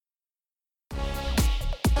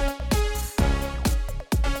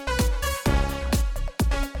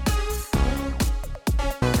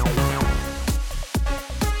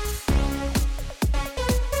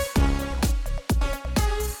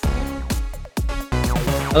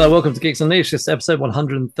Hello, welcome to Geeks Unleashed. This is episode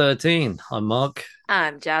 113. I'm Mark,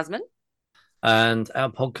 I'm Jasmine. and our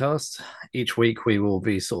podcast. Each week, we will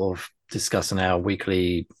be sort of discussing our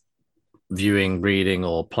weekly viewing, reading,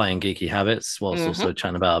 or playing geeky habits, whilst also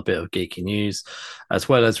chatting about a bit of geeky news, as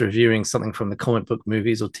well as reviewing something from the comic book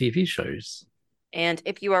movies or TV shows. And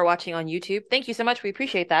if you are watching on YouTube, thank you so much. We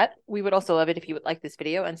appreciate that. We would also love it if you would like this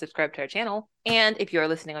video and subscribe to our channel. And if you are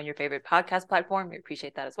listening on your favorite podcast platform, we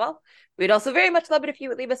appreciate that as well. We'd also very much love it if you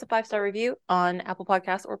would leave us a 5-star review on Apple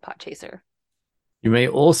Podcasts or Podchaser. You may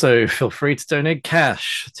also feel free to donate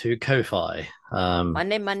cash to Ko-Fi.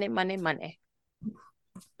 Money.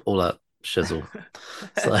 All that shizzle.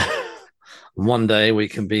 So one day we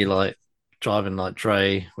can be like driving like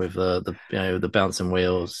Dre with the bouncing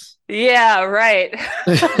wheels. Yeah, right.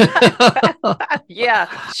 Yeah,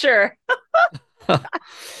 sure.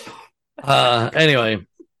 Anyway,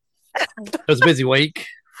 it was a busy week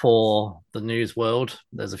for the news world.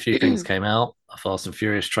 There's a few things came out. A Fast and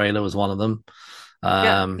Furious trailer was one of them.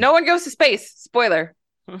 No one goes to space. Spoiler.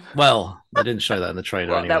 Well, they didn't show that in the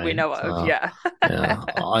trailer anyway. That we know of. Yeah. Yeah.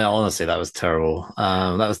 I honestly, that was terrible.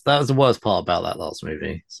 That was the worst part about that last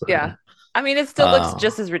movie. So, yeah. I mean, it still looks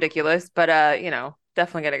just as ridiculous, but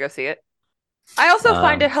definitely gonna go see it. I also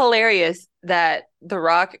find it hilarious that The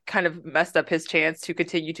Rock kind of messed up his chance to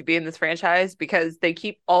continue to be in this franchise because they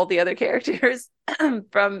keep all the other characters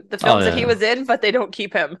from the films that he was in, but they don't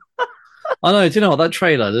keep him. I know. Do you know what? That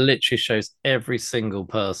trailer literally shows every single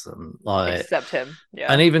person, like except him.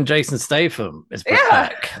 Yeah, and even Jason Statham is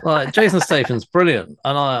back. Like Jason Statham's brilliant,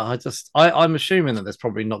 and I'm assuming that there's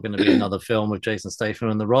probably not going to be another film with Jason Statham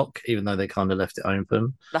and The Rock, even though they kind of left it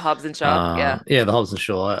open. The Hobbs and Shaw, yeah, the Hobbs and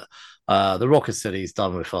Shaw. The Rock has said he's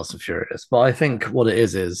done with Fast and Furious, but I think what it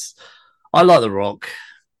is I like The Rock,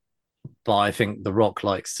 but I think The Rock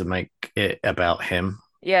likes to make it about him.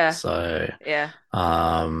 Yeah. So yeah.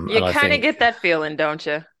 You kind of get that feeling, don't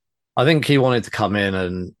you? I think he wanted to come in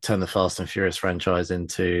and turn the Fast and Furious franchise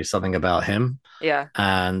into something about him. Yeah.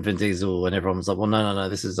 And Vin Diesel and everyone was like, "Well, no,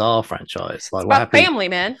 this is our franchise. Like, we're happy. Family,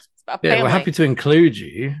 man. It's about family. We're happy to include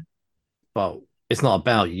you, but it's not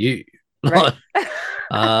about you." Right.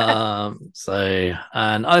 And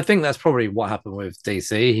I think that's probably what happened with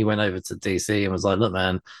DC. He went over to DC and was like, "Look,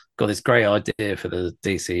 man, got this great idea for the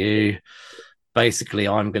DCU. Basically,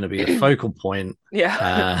 I'm going to be a focal point."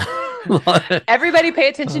 Yeah. Everybody pay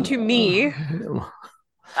attention to me.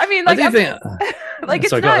 I mean, like, it's not.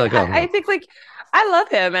 I think, like, I love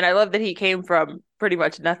him, and I love that he came from pretty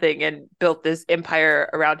much nothing and built this empire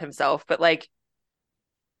around himself. But like,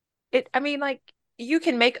 you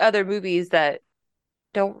can make other movies that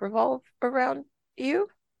don't revolve around you,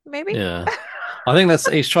 maybe. Yeah. I think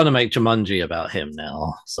he's trying to make Jumanji about him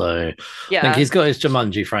now. So yeah, I think he's got his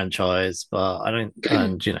Jumanji franchise, but I don't,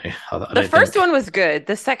 and the first one was good.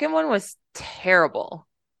 The second one was terrible.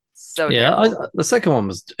 So yeah, the second one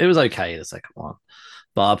was okay. The second one,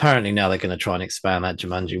 but apparently now they're going to try and expand that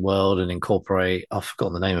Jumanji world and incorporate. I've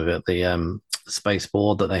forgotten the name of it. The space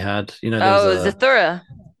board that they had. Zathura.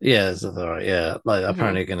 Yeah, Zathura. Yeah, like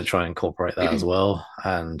apparently going to try and incorporate that as well.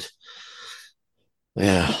 And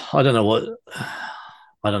yeah, I don't know what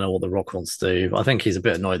The Rock wants to do. I think he's a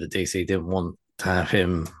bit annoyed that DC didn't want to have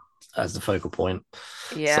him as the focal point.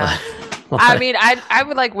 Yeah, so, I mean, I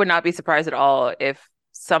would not be surprised at all if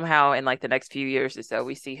somehow in like the next few years or so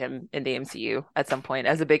we see him in the MCU at some point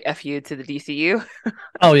as a big FU to the DCU.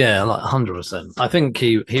 Oh yeah, like 100%. I think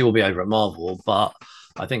he will be over at Marvel, but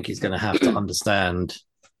I think he's going to have to understand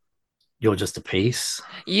you're just a piece.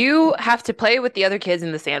 You have to play with the other kids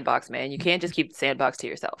in the sandbox, man. You can't just keep the sandbox to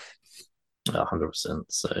yourself. 100%.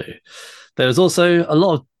 So there was also a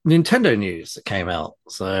lot of Nintendo news that came out.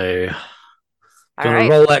 So gonna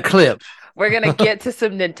roll that clip. We're gonna get to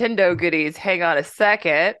some Nintendo goodies. Hang on a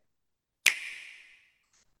second.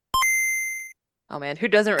 Oh man, who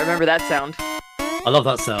doesn't remember that sound? I love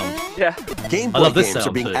that sound. Yeah. Game Boy games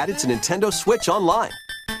are being added to Nintendo Switch Online.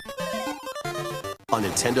 On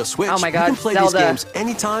Nintendo Switch, oh my God, you can play Zelda. these games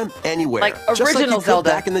anytime, anywhere. Like just original like you Zelda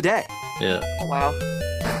back in the day. Yeah. Oh, wow.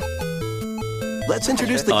 Let's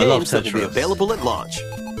introduce the games that will be available at launch.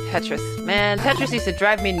 Tetris. Man, Tetris used to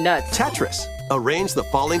drive me nuts. Tetris. Arrange the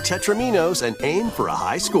falling Tetraminos and aim for a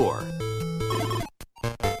high score.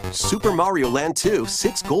 Super Mario Land 2,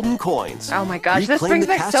 6 golden coins. Oh my gosh, this brings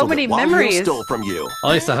back so many memories. Stole from you.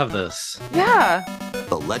 I used to have this. Yeah.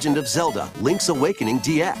 The Legend of Zelda, Link's Awakening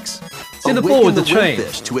DX. See the ball with the chain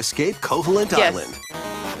to escape Koholint Island.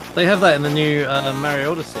 They have that in the new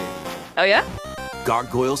Mario Odyssey. Oh yeah.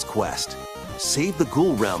 Gargoyle's Quest. Save the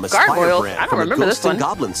Ghoul Realm as Gargoyle? Firebrand I don't from the remember Ghost this one. and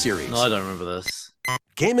Goblin series. No, I don't remember this.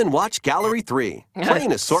 Game & Watch Gallery 3. Play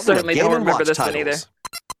an assortment of Certainly Game don't & remember Watch this one either. titles.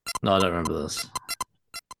 No, I don't remember this.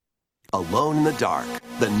 Alone in the Dark,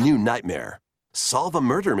 the new nightmare. Solve a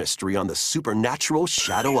murder mystery on the supernatural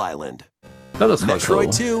Shadow Island. That was quite Metroid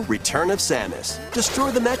cool. 2, Return of Samus.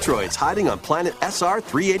 Destroy the Metroids hiding on planet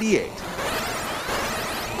SR-388.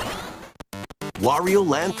 Wario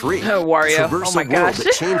Land 3. Oh, Wario. Traverse Oh my a world gosh.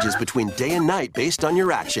 that changes between day and night based on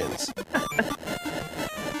your actions.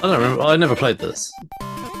 I don't remember. I never played this.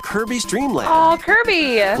 Kirby's Dream Land. Oh,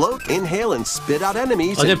 Kirby! Float, inhale, and spit out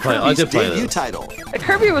enemies. I did play debut this. title.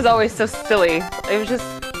 Kirby was always so silly. It was just,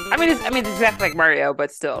 it's exactly like Mario,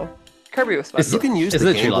 but still, Kirby was fun. You can use It's the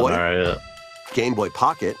literally Game like Boy, Mario. Game Boy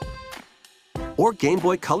Pocket, or Game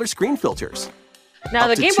Boy Color screen filters. Now, Up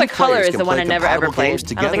the to Game 2 Boy Color players is can the one play I never ever compatible played. games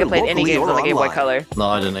I don't think I together played any locally games or on the Game Boy online. Color. No,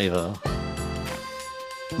 I didn't either.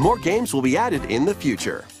 More games will be added in the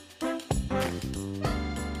future.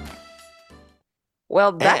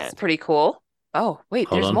 Well, that's And- pretty cool. Oh, wait,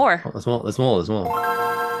 Hold there's on. more. Oh, there's more.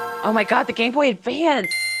 Oh my god, the Game Boy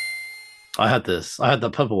Advance. I had this. I had the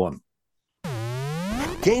purple one.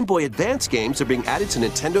 Game Boy Advance games are being added to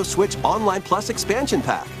Nintendo Switch Online Plus expansion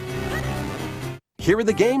pack. Here are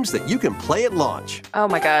the games that you can play at launch. Oh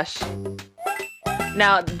my gosh.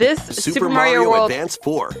 Now, this Super Mario World. Advance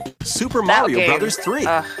 4, Super That Mario game. Brothers 3.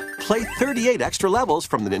 Ugh. Play 38 extra levels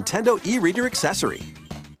from the Nintendo e-reader accessory.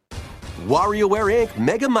 WarioWare Inc.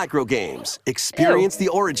 Mega Micro Games. Experience the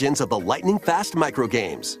origins of the lightning fast micro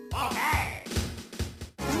games.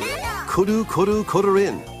 Kuru Kuru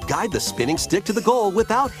Kururin. Guide the spinning stick to the goal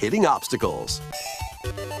without hitting obstacles.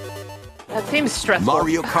 That seems stressful.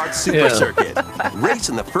 Mario Kart Super Yeah. Circuit. Race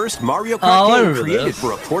in the first Mario Oh, I Kart game remember created this.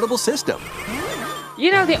 for a portable system.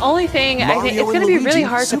 You know, the only thing, I think Mario it's and going to be really Luigi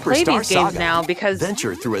hard to play Superstar these games Saga. now because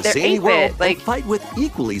Venture through a they're zany 8-bit, world like- and fight with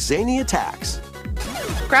equally zany attacks.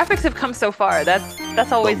 graphics have come so far.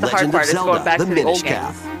 That's always the hard Legend part, of is Zelda, going back the to the old Minish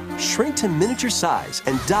Cap. games. Shrink to miniature size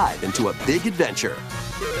and dive into a big adventure.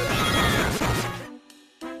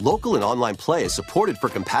 Local and online play is supported for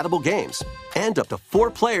compatible games, and up to 4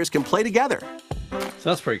 players can play together. So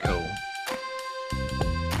that's pretty cool.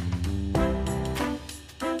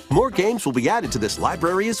 More games will be added to this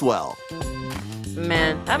library as well.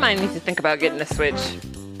 Man, I might need to think about getting a Switch.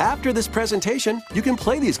 After this presentation, you can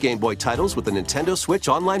play these Game Boy titles with the Nintendo Switch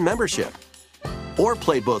Online membership. Or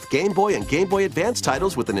play both Game Boy and Game Boy Advance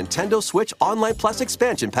titles with the Nintendo Switch Online Plus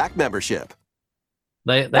expansion pack membership.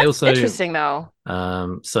 They That's also interesting, though.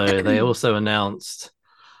 so they also announced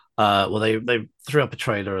they threw up a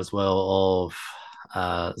trailer as well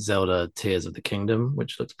of Zelda Tears of the Kingdom,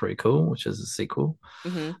 which looks pretty cool, which is a sequel.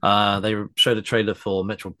 Hmm. They showed a trailer for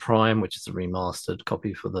Metroid Prime, which is a remastered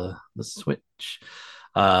copy for the Switch.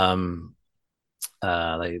 They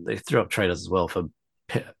threw up trailers as well for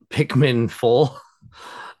Pikmin 4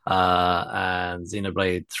 and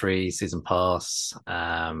Xenoblade 3 Season Pass,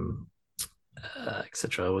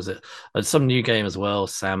 etc. Was it some new game as well,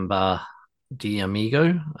 Samba de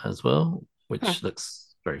Amigo as well, which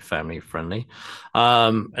looks very family friendly.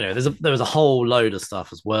 Anyway, there was a whole load of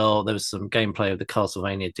stuff as well. There was some gameplay of the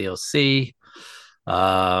Castlevania DLC,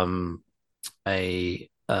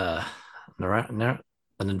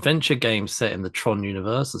 an adventure game set in the Tron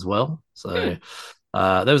universe as well. So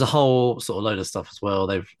there was a whole sort of load of stuff as well.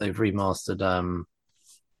 They've remastered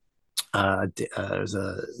there's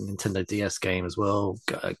a Nintendo DS game as well,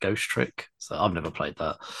 Ghost Trick. So I've never played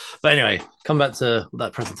that. But anyway, come back to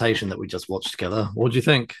that presentation that we just watched together. What do you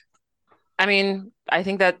think? I mean, I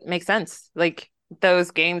think that makes sense. Like,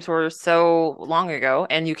 those games were so long ago,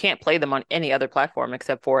 and you can't play them on any other platform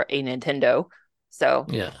except for a Nintendo. So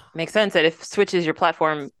Yeah. makes sense that if Switch is your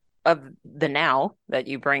platform of the now, that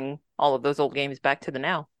you bring all of those old games back to the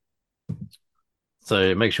now. So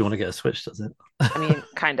it makes you want to get a Switch, does it? I mean,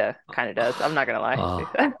 kind of does. I'm not gonna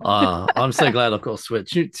lie. I'm so glad I've got a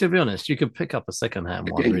Switch. To be honest, you could pick up a secondhand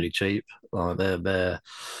one really cheap. They're the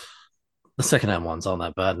secondhand ones aren't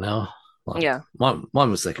that bad now. Yeah. Mine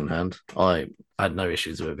was secondhand. I had no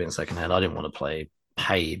issues with it being secondhand. I didn't want to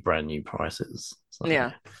pay brand new prices. So,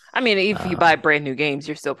 Yeah. I mean, if you buy brand new games,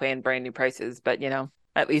 you're still paying brand new prices, but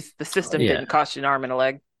at least the system didn't cost you an arm and a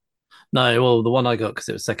leg. No, well, the one I got because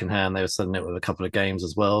it was secondhand, they were selling it with a couple of games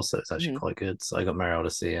as well, so it's actually quite good. So I got Mario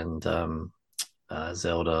Odyssey and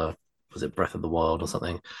Zelda, was it Breath of the Wild or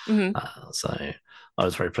something? So I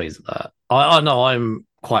was very pleased with that. I know I'm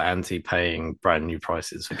quite anti paying brand new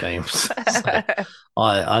prices for games. So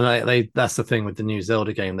I know that's the thing with the new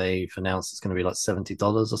Zelda game. They've announced it's going to be like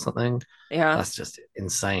 $70 or something. Yeah, that's just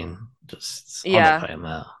insane. I'm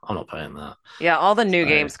not paying that. Yeah, all the new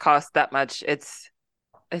games cost that much. It's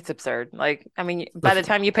absurd. Like, I mean, by the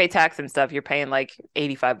time you pay tax and stuff, you're paying like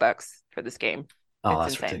 $85 for this game. Oh,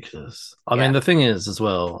 It's that's insane. ridiculous. I mean, the thing is as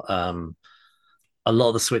well, a lot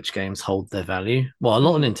of the Switch games hold their value. Well, a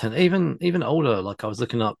lot of Nintendo, even older. Like I was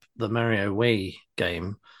looking up the Mario Wii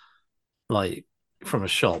game, like from a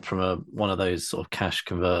shop, from one of those sort of cash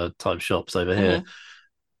converter type shops over here.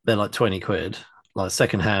 They're like 20 quid. Like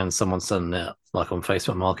secondhand, someone's selling it like on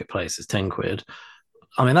Facebook Marketplace is 10 quid.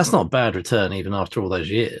 I mean, that's not a bad return even after all those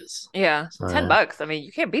years. Yeah, So, $10. I mean,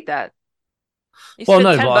 you can't beat that. You well,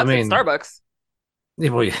 spend no, 10 but I bucks at mean, Starbucks. yeah,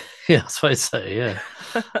 well, yeah, I suppose so. Yeah.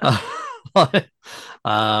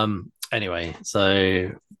 Anyway,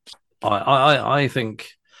 so I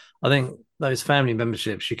think those family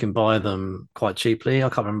memberships you can buy them quite cheaply. I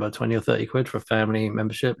can't remember 20 or 30 quid for a family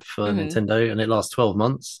membership for Nintendo, and it lasts 12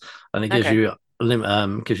 months, and it gives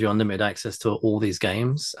you unlimited access to all these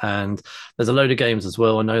games. And there's a load of games as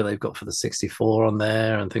well. I know they've got for the 64 on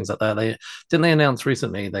there and things like that. They announced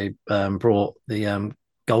recently they brought the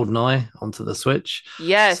GoldenEye onto the Switch.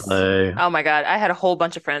 Yes. So, oh my God. I had a whole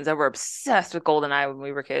bunch of friends that were obsessed with GoldenEye when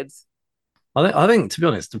we were kids. I think to be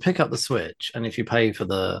honest, to pick up the Switch, and if you pay for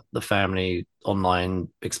the family online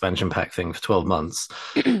expansion pack thing for 12 months,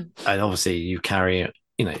 and obviously you carry it,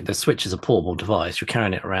 the Switch is a portable device, you're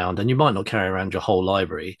carrying it around, and you might not carry around your whole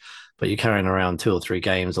library, but you're carrying around 2 or 3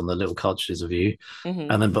 games on the little cartridges of you.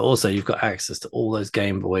 And then, but also you've got access to all those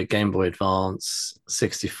Game Boy Advance,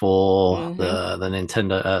 64, the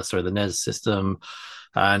Nintendo, the NES system.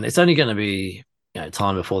 And it's only going to be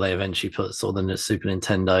time before they eventually put sort of the Super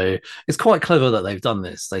Nintendo. It's quite clever that they've done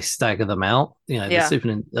this. They stagger them out.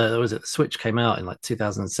 The Switch came out in like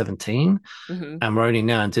 2017, and we're only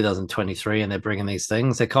now in 2023, and they're bringing these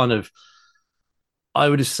things. They're kind of, I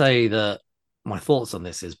would just say that my thoughts on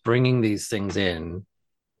this is bringing these things in,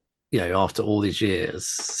 after all these years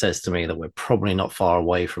says to me that we're probably not far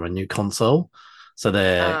away from a new console. So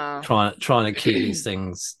they're trying to keep these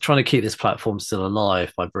things, trying to keep this platform still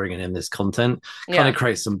alive by bringing in this content, kind of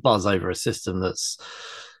create some buzz over a system that's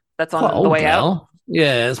on the way now. out.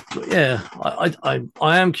 Yeah,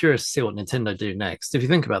 I am curious to see what Nintendo do next. If you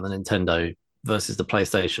think about the Nintendo versus the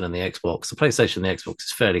PlayStation and the Xbox, the PlayStation and the Xbox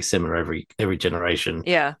is fairly similar every generation.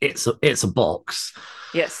 Yeah, it's a box.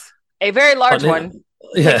 Yes, a very large one.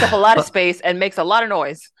 Takes up a lot of space and makes a lot of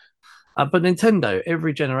noise. But Nintendo,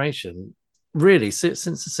 every generation, really since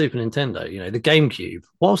the Super Nintendo, the GameCube,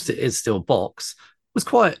 whilst it is still box, was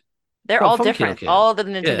quite. They're all different. Looking. All the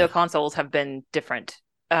Nintendo consoles have been different.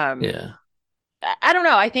 I don't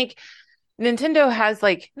know. I think Nintendo has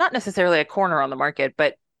not necessarily a corner on the market,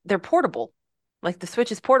 but they're portable. Like the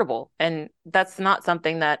Switch is portable, and that's not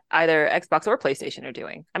something that either Xbox or PlayStation are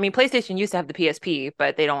doing. I mean, PlayStation used to have the PSP,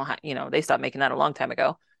 but they don't. They stopped making that a long time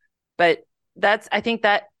ago. But I think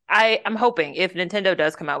that I'm hoping if Nintendo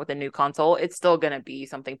does come out with a new console, it's still going to be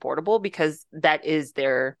something portable because that is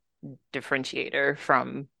their differentiator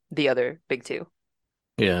from the other big two.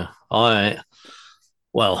 Yeah, I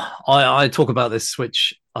talk about this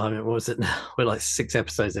Switch. I mean, what was it now? We're like 6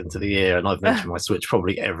 episodes into the year, and I've mentioned my Switch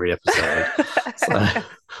probably every episode. So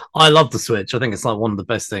I love the Switch. I think it's like one of the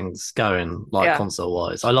best things going,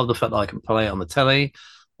 console-wise. I love the fact that I can play it on the telly,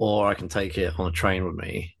 or I can take it on a train with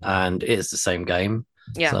me, and it's the same game.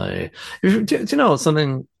 Yeah. So, do you know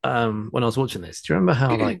something? When I was watching this, do you remember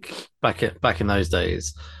how back in those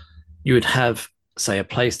days, you would have, say, a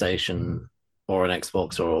PlayStation or an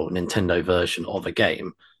Xbox or Nintendo version of a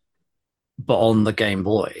game, but on the Game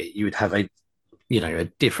Boy, you would have a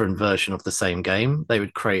different version of the same game. They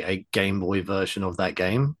would create a Game Boy version of that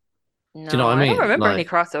game. No, do you know what I mean? I don't remember any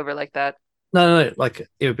crossover like that. No, like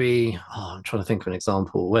it would be. I'm trying to think of an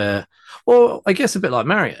example where, well, I guess a bit like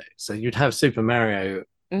Mario. So you'd have Super Mario,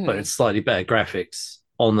 but it's slightly better graphics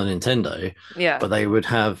on the Nintendo. Yeah. But they would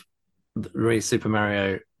have really Super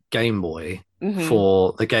Mario Game Boy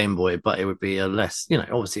for the Game Boy, but it would be a less,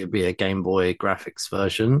 obviously it'd be a Game Boy graphics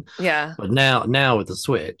version. Yeah. But now with the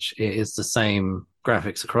Switch, it is the same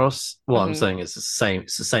graphics across. What I'm saying is it's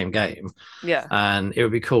the same game. Yeah. And it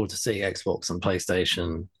would be cool to see Xbox and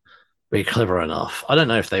PlayStation be clever enough. I don't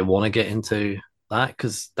know if they want to get into that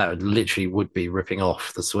because that would be ripping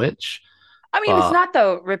off the Switch. I mean, it's not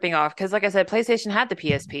though ripping off because, like I said, PlayStation had the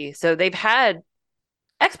PSP, so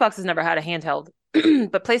Xbox has never had a handheld,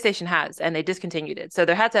 but PlayStation has, and they discontinued it. So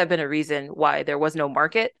there had to have been a reason why there was no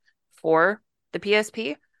market for the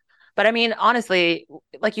PSP. But I mean, honestly,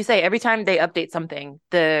 like you say, every time they update something,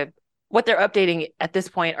 what they're updating at this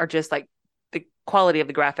point are just like the quality of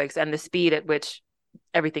the graphics and the speed at which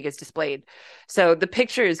everything is displayed. So the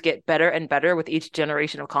pictures get better and better with each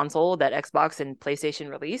generation of console that Xbox and PlayStation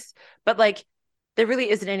release. But there really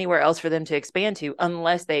isn't anywhere else for them to expand to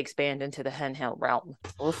unless they expand into the handheld realm.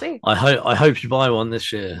 We'll see. I hope you buy one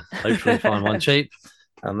this year. Hopefully find one cheap.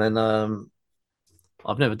 And then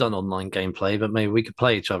I've never done online gameplay, but maybe we could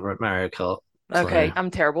play each other at Mario Kart. Okay, so.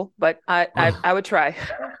 I'm terrible, but I would try.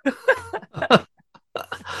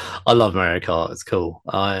 I love Mario Kart. It's cool.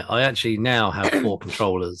 I actually now have 4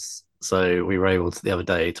 controllers, so we were able to the other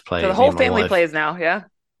day to play. So the whole family plays now, yeah.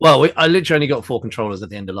 Well, I literally only got 4 controllers at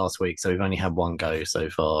the end of last week, so we've only had one go so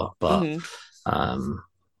far. But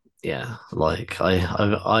yeah, like I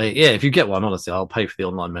yeah, if you get one, honestly, I'll pay for the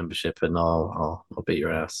online membership and I'll beat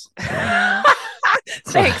your ass.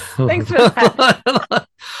 Thanks for that.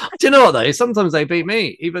 Do you know what though? Sometimes they beat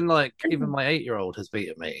me. Even my 8-year-old has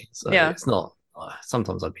beaten me. So yeah. It's not.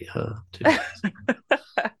 Sometimes I beat her too.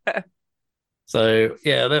 So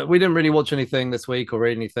yeah, we didn't really watch anything this week or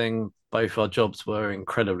read anything. Both our jobs were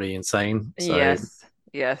incredibly insane. So,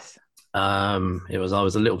 yes. I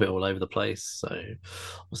was a little bit all over the place. So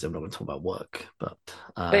obviously I'm not going to talk about work. But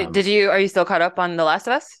are you still caught up on The Last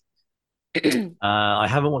of Us? I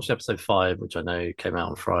haven't watched episode 5, which I know came out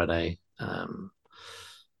on Friday.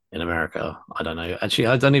 In America, I don't know. Actually,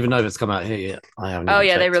 I don't even know if it's come out here yet. I haven't.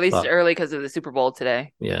 They released it early because of the Super Bowl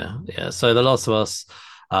today. Yeah. So The Last of Us,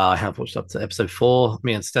 I have watched up to episode 4.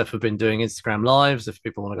 Me and Steph have been doing Instagram lives. If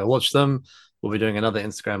people want to go watch them, we'll be doing another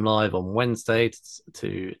Instagram live on Wednesday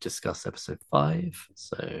to discuss episode 5.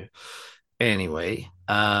 So anyway,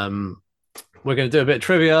 we're going to do a bit of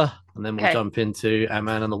trivia and then we'll jump into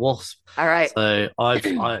Ant-Man and the Wasp. All right. So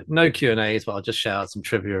I no Q&As, but I'll just shout out some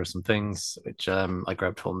trivia of some things which I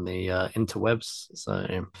grabbed from the interwebs.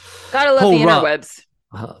 So gotta love the interwebs.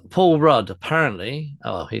 Paul Rudd apparently,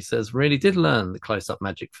 he says, really did learn the close-up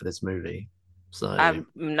magic for this movie. So I'm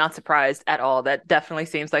not surprised at all. That definitely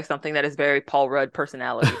seems like something that is very Paul Rudd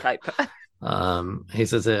personality type. He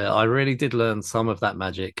says, I really did learn some of that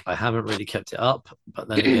magic. I haven't really kept it up, but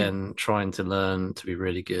then again, trying to learn to be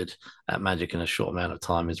really good at magic in a short amount of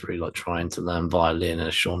time is really like trying to learn violin in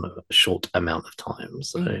a short amount of time.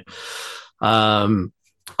 So I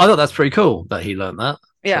thought that's pretty cool that he learned that.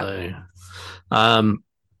 Yeah. So,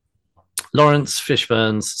 Lawrence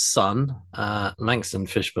Fishburne's son, Langston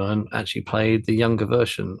Fishburne, actually played the younger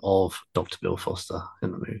version of Dr. Bill Foster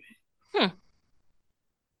in the movie.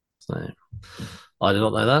 So I did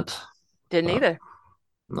not know that. Didn't either.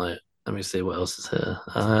 No. Let me see what else is here.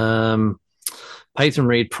 Peyton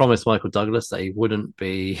Reed promised Michael Douglas that he wouldn't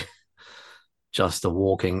be just a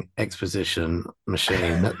walking exposition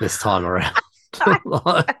machine this time around.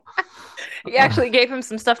 He actually gave him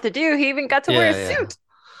some stuff to do. He even got to wear a suit.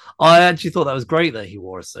 I actually thought that was great that he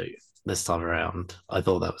wore a suit this time around. I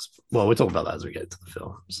thought that was, well, we'll talk about that as we get to the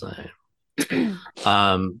film. So,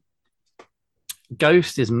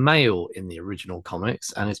 Ghost is male in the original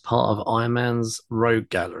comics and is part of Iron Man's rogue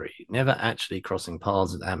gallery, never actually crossing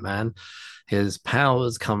paths with Ant-Man. His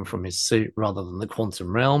powers come from his suit rather than the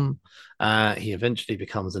quantum realm. He eventually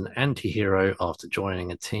becomes an anti-hero after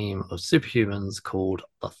joining a team of superhumans called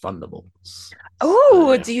the Thunderbolts.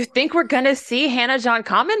 Oh, do you think we're going to see Hannah John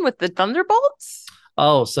Kamen with the Thunderbolts?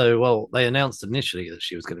 Oh, so, well, they announced initially that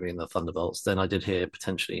she was going to be in the Thunderbolts. Then I did hear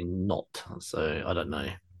potentially not. So I don't know.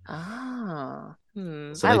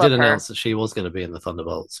 So they did announce that she was going to be in the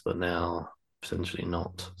Thunderbolts, but now potentially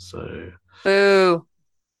not. So, boo.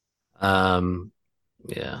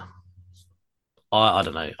 Yeah. I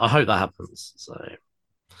don't know. I hope that happens. So,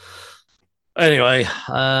 anyway,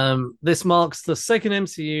 this marks the second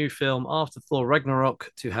MCU film after Thor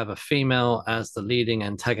Ragnarok to have a female as the leading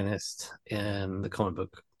antagonist in the comic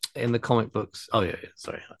book. In the comic books. Oh yeah.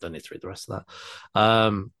 Sorry, I don't need to read the rest of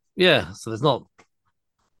that. Yeah. So there's not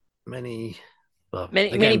many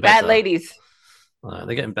bad ladies.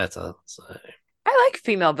 They're getting better. So I like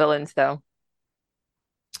female villains though.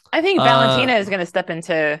 I think Valentina is going to step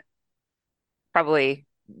into probably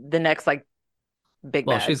the next big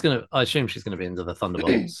bad. I assume she's going to be into the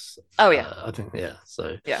Thunderbolts. Oh yeah. I think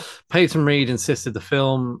so yeah. Peyton Reed insisted the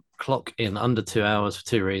film clock in under 2 hours for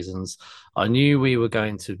 2 reasons. I knew we were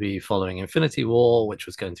going to be following Infinity War, which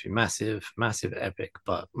was going to be massive epic,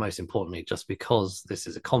 but most importantly, just because this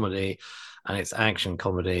is a comedy and it's action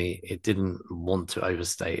comedy, it didn't want to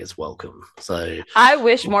overstay its welcome. So I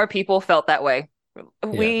wish more people felt that way.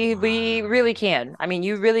 We really can. I mean,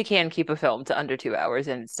 you really can keep a film to under 2 hours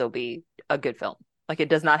and still be a good film. Like, it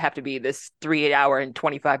does not have to be this 3 hour and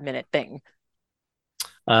 25-minute thing.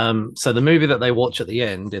 So the movie that they watch at the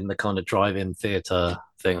end in the kind of drive-in theater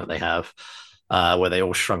thing that they have, where they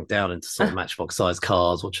all shrunk down into sort of matchbox-sized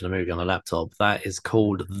cars watching a movie on a laptop, that is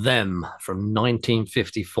called Them from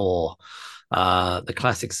 1954. The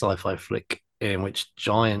classic sci-fi flick in which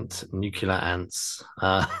giant nuclear ants,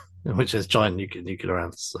 which is giant nuclear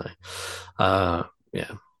ants. So,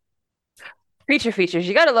 yeah. Creature features.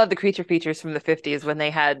 You gotta love the creature features from the 50s when they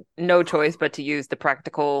had no choice but to use the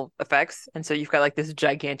practical effects. And so you've got like this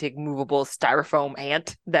gigantic movable styrofoam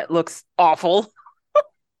ant that looks awful.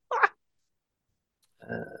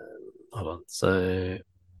 Hold on. So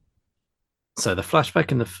the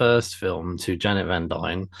flashback in the first film to Janet Van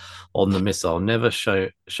Dyne on the missile never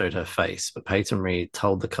showed her face, but Peyton Reed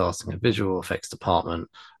told the casting and visual effects department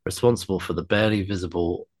responsible for the barely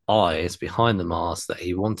visible eyes behind the mask that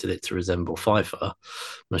he wanted it to resemble Pfeiffer.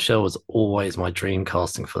 Michelle was always my dream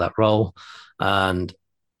casting for that role, and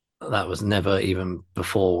that was never even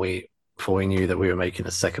before we knew that we were making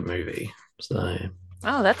a second movie. So,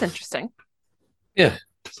 oh, that's interesting. Yeah.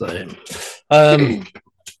 So,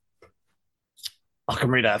 I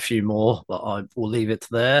can read out a few more, but I will leave it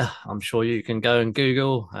there. I'm sure you can go and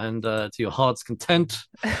Google and to your heart's content,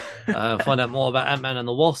 find out more about Ant-Man and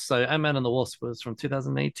the Wasp. So Ant-Man and the Wasp was from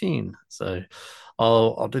 2018. So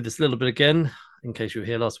I'll do this a little bit again in case you were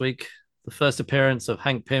here last week. The first appearance of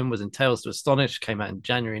Hank Pym was in Tales to Astonish, came out in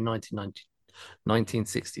January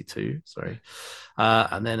 1962, sorry.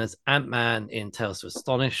 And then as Ant-Man in Tales to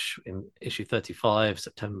Astonish in issue 35,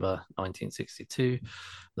 September 1962.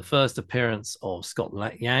 The first appearance of Scott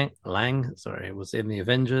Lang, was in The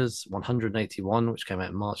Avengers 181, which came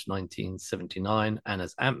out in March 1979, and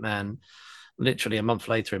as Ant-Man literally a month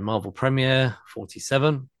later in Marvel Premiere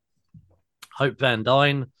 47. Hope Van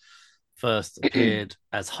Dyne first appeared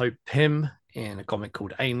as Hope Pym in a comic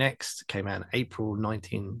called A-Next, came out in April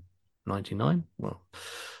 1999. Well,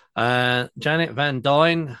 Janet Van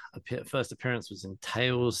Dyne, first appearance was in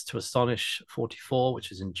Tales to Astonish 44,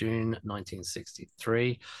 which is in June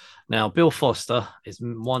 1963. Now, Bill Foster is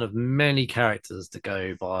one of many characters to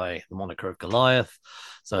go by the moniker of Goliath.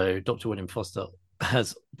 So Dr. William Foster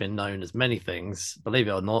has been known as many things. Believe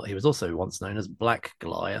it or not, he was also once known as Black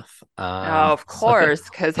Goliath. Of course,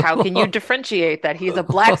 because how can you differentiate that he's a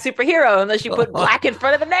black superhero unless you put black in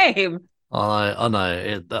front of the name? I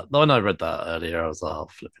know. When I read that earlier, I was like, oh,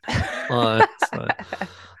 flipping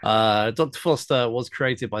it. Dr. Foster was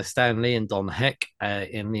created by Stan Lee and Don Heck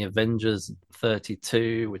in The Avengers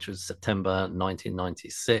 32, which was September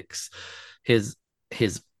 1996. His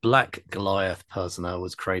Black Goliath persona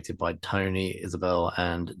was created by Tony Isabel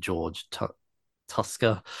and George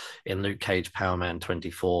Tusker in Luke Cage Power Man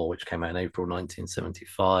 24, which came out in April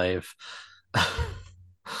 1975.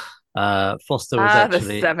 Foster was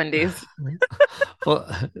actually the 70s.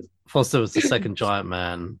 Foster was the second Giant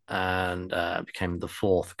Man and became the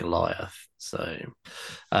fourth Goliath. So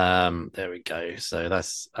there we go. So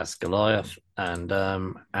that's Goliath, and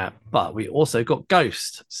but we also got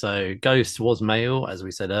Ghost. So Ghost was male, as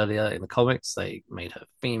we said earlier in the comics. They made her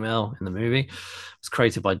female in the movie. It was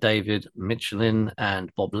created by David Michelin and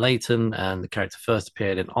Bob Layton, and the character first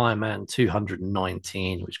appeared in Iron Man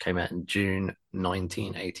 219, which came out in June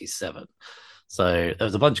 1987. So there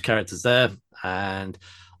was a bunch of characters there, and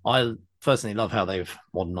I personally love how they've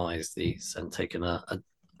modernized these and taken a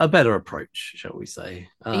better approach, shall we say.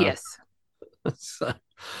 Yes. So,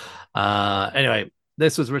 anyway,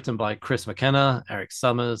 this was written by Chris McKenna, Eric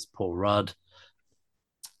Summers, Paul Rudd,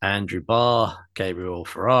 Andrew Barr, Gabriel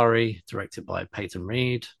Ferrari, directed by Peyton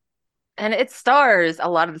Reed. And it stars a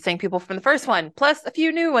lot of the same people from the first one, plus a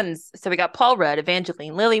few new ones. So we got Paul Rudd,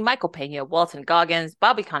 Evangeline Lilly, Michael Pena, Walton Goggins,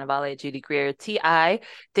 Bobby Cannavale, Judy Greer, T.I.,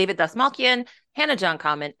 David Dastmalchian, Hannah John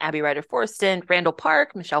Kamen, Abby Ryder Forston, Randall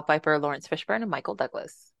Park, Michelle Pfeiffer, Lawrence Fishburne, and Michael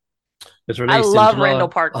Douglas. I love Randall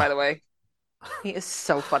Park, by the way. He is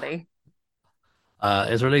so funny.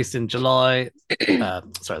 It's released in July.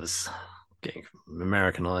 Sorry, this is getting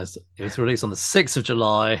Americanized. It was released on the 6th of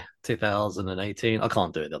July, 2018. I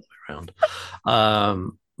can't do it the other way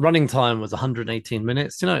around. Running time was 118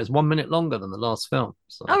 minutes. You know, it's 1 minute longer than the last film.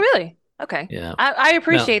 So. Oh, really? Okay. Yeah. I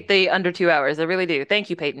appreciate the under 2 hours. I really do. Thank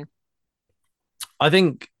you, Peyton. I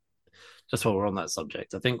think, just while we're on that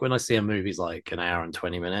subject, I think when I see a movie's like an hour and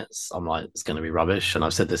 20 minutes, I'm like, it's going to be rubbish. And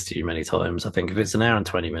I've said this to you many times. I think if it's an hour and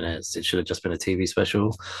 20 minutes, it should have just been a TV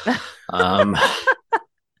special. An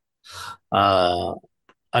hour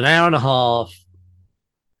and a half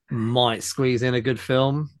might squeeze in a good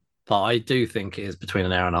film, but I do think it is between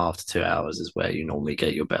an hour and a half to 2 hours is where you normally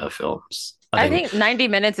get your better films. I think 90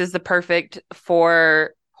 minutes is the perfect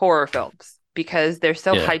for horror films because they're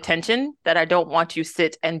so high tension that I don't want to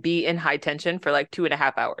sit and be in high tension for like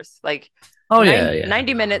 2.5 hours. Like,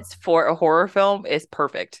 90 minutes for a horror film is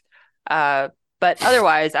perfect. But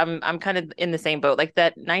otherwise, I'm kind of in the same boat. Like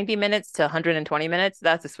that 90 minutes to 120 minutes,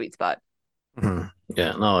 that's a sweet spot. Mhm.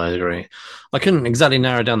 Yeah, no, I agree. I couldn't exactly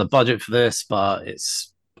narrow down the budget for this, but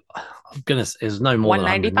goodness, it was no more than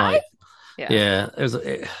 195. 190. Yeah. Yeah,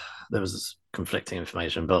 there was conflicting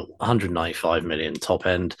information, but 195 million top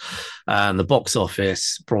end, and the box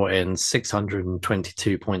office brought in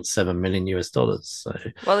 622.7 million US dollars. So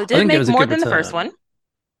Well, it I did think it make was a more good than the first return. one.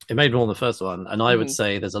 It made more than the first one, and I would Mhm.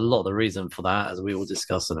 say there's a lot of the reason for that, as we will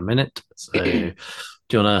discuss in a minute. So, do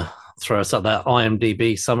you want to throw us up that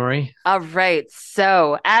IMDb summary? All right.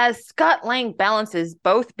 So, as Scott Lang balances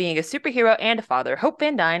both being a superhero and a father, Hope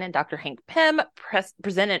Van Dyne and Dr. Hank Pym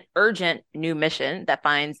present an urgent new mission that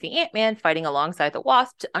finds the Ant-Man fighting alongside the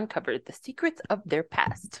Wasp to uncover the secrets of their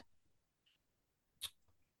past.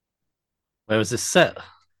 Where was this set?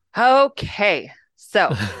 Okay.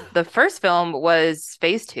 So, the first film was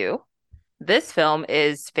Phase 2. This film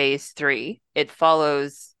is Phase 3. It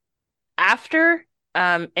follows after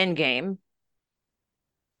Endgame,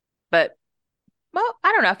 but well,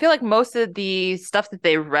 I don't know. I feel like most of the stuff that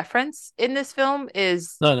they reference in this film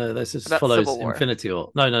is No, this is about follows Civil War. Infinity War.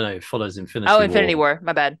 No, it follows Infinity Oh, War. Infinity War.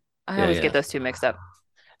 My bad. I always get those two mixed up.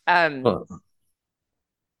 Well,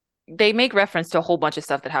 They make reference to a whole bunch of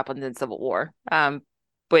stuff that happened in Civil War,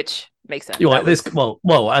 which makes sense. you're right.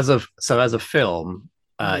 As a film,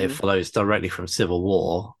 Mhm. it follows directly from Civil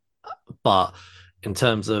War, but in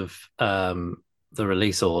terms of the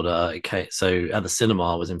release order, so at the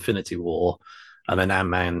cinema was Infinity War, and then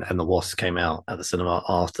Ant-Man and the Wasp came out at the cinema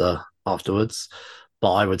afterwards.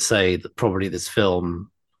 But I would say that probably this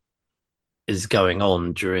film is going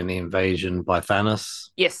on during the invasion by Thanos.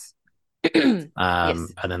 Yes. Yes.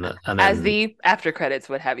 And then as the after credits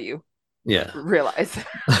would have you realize.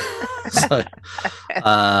 So,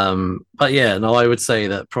 but yeah, no, I would say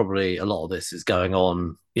that probably a lot of this is going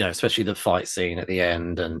on, especially the fight scene at the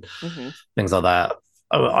end and things like that.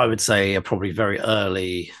 I would say probably very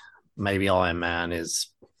early, maybe Iron Man is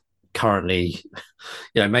currently,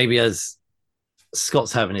 maybe as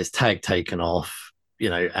Scott's having his tag taken off,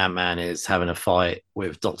 Ant-Man is having a fight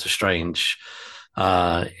with Doctor Strange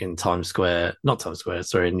in Times Square, not Times Square,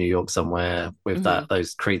 sorry, in New York somewhere with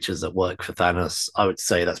those creatures that work for Thanos. I would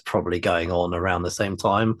say that's probably going on around the same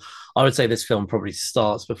time. I would say this film probably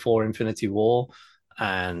starts before Infinity War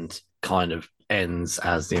and kind of ends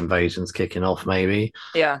as the invasion's kicking off, maybe.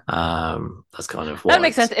 Yeah. That's kind of what that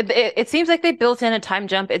makes sense. It seems like they built in a time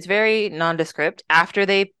jump. It's very nondescript after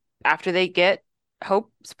they get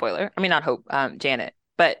Hope, spoiler. I mean, not Hope, Janet,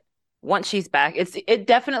 but once she's back, it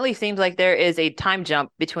definitely seems like there is a time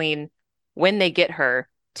jump between when they get her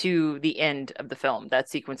to the end of the film, that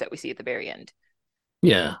sequence that we see at the very end.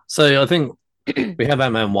 Yeah. So I think we have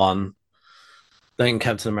Ant-Man 1, then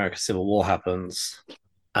Captain America Civil War happens,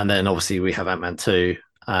 and then obviously we have Ant-Man 2,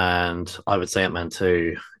 and I would say Ant-Man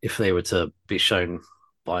 2, if they were to be shown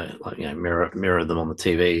by mirror them on the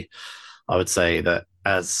TV, I would say that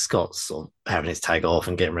as Scott's sort of having his tag off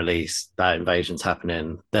and getting released, that invasion's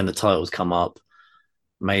happening. Then the titles come up,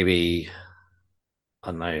 maybe I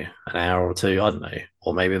don't know, an hour or two. I don't know,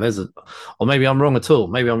 or maybe I'm wrong at all.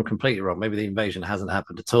 Maybe I'm completely wrong. Maybe the invasion hasn't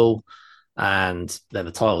happened at all, and then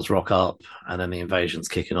the titles rock up, and then the invasion's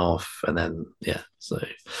kicking off, and then So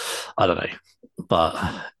I don't know, but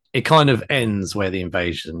it kind of ends where the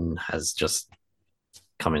invasion has just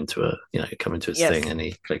come into its thing, and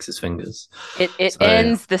he clicks his fingers. It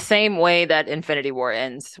ends the same way that Infinity War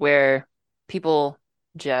ends, where people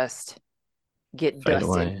just get dusted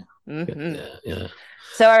away. Yeah.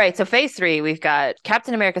 So all right, so Phase 3, we've got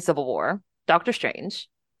Captain America: Civil War, Doctor Strange,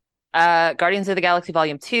 Guardians of the Galaxy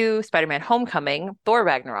Volume 2, Spider-Man: Homecoming, Thor: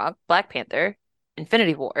 Ragnarok, Black Panther,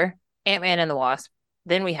 Infinity War, Ant-Man and the Wasp.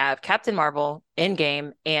 Then we have Captain Marvel,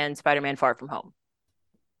 Endgame, and Spider-Man: Far From Home.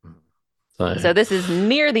 So this is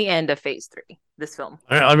near the end of Phase 3, this film.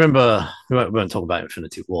 I remember, we won't talk about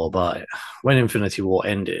Infinity War, but when Infinity War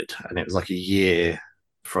ended, and it was like a year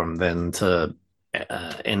from then to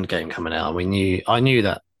Endgame coming out, I knew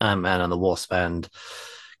that Ant-Man and the Wasp and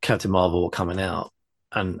Captain Marvel were coming out,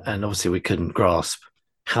 and obviously we couldn't grasp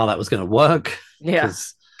how that was going to work. Yeah.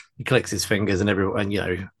 Because he clicks his fingers and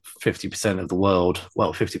 50% of the world,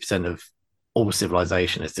 50% of all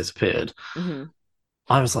civilization has disappeared.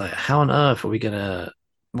 I was like, how on earth are we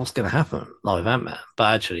what's gonna happen with Ant-Man?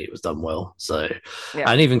 But actually it was done well. So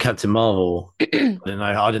and even Captain Marvel, I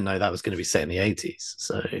didn't know that was gonna be set in the 80s.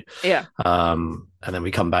 So and then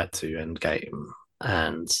we come back to Endgame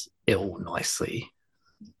and it all nicely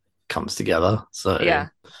comes together. So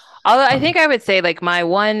although I think I would say like my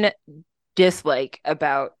one dislike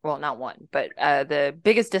about, well, not one, but the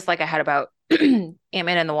biggest dislike I had about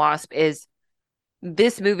Ant-Man and the Wasp is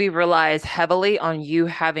this movie relies heavily on you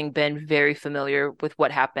having been very familiar with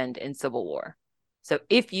what happened in Civil War. So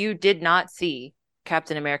if you did not see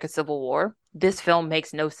Captain America Civil War, this film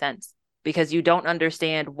makes no sense because you don't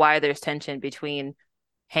understand why there's tension between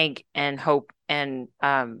Hank and Hope and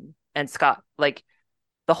Scott. Like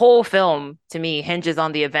the whole film to me hinges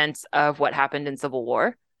on the events of what happened in Civil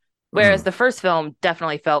War. Whereas the first film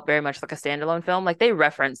definitely felt very much like a standalone film. Like they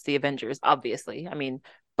referenced the Avengers, obviously. I mean,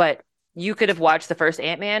 but you could have watched the first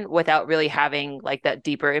Ant-Man without really having like that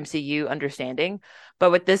deeper MCU understanding.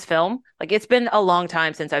 But with this film, like it's been a long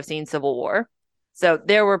time since I've seen Civil War. So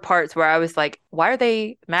there were parts where I was like, why are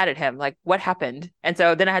they mad at him? Like what happened? And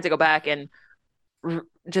so then I had to go back and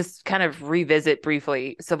just kind of revisit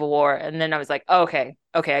briefly Civil War. And then I was like, oh, okay,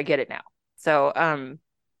 I get it now. So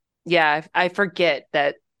yeah, I forget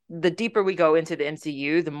that the deeper we go into the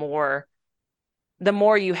MCU, the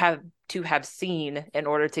more you have to have seen in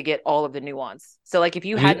order to get all of the nuance. So like if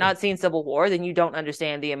you had not seen Civil War, then you don't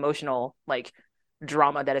understand the emotional like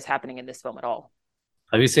drama that is happening in this film at all.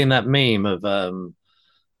 Have you seen that meme of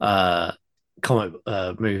comic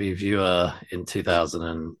movie viewer in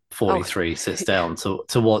 2043 sits down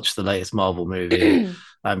to watch the latest Marvel movie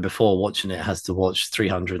and before watching it has to watch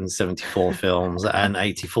 374 films and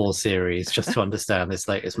 84 series just to understand this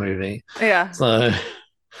latest movie. Yeah. So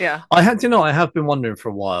yeah, I have been wondering for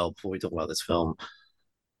a while before we talk about this film,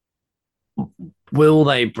 will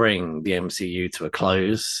they bring the MCU to a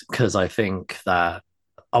close? Because I think that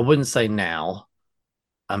I wouldn't say now,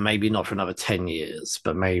 and maybe not for another 10 years,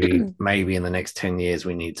 but maybe in the next 10 years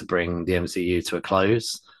we need to bring the MCU to a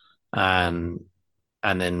close and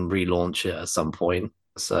then relaunch it at some point.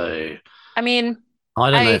 So I mean,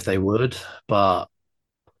 I don't know if they would, but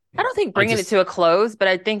I don't think bringing it to a close, but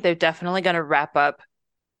I think they're definitely going to wrap up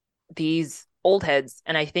these old heads,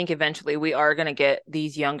 and I think eventually we are going to get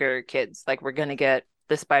these younger kids. Like we're going to get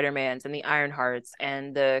the Spider-Mans and the Ironhearts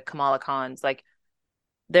and the Kamala Khans. Like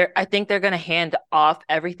I think they're going to hand off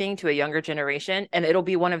everything to a younger generation, and it'll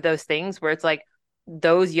be one of those things where it's like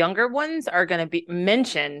those younger ones are going to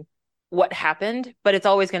mention what happened, but it's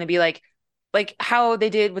always going to be like how they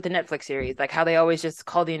did with the Netflix series, like how they always just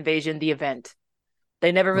call the invasion the event.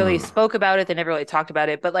 They never really spoke about it. They never really talked about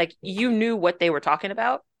it, but like you knew what they were talking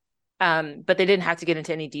about. But they didn't have to get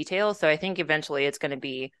into any details. So I think eventually it's going to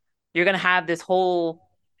be, you're going to have this whole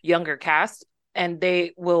younger cast and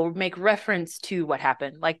they will make reference to what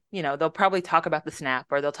happened. Like, you know, they'll probably talk about the snap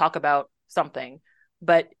or they'll talk about something,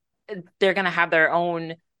 but they're going to have their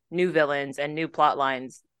own new villains and new plot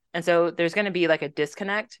lines. And so there's going to be like a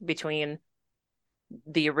disconnect between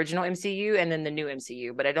the original MCU and then the new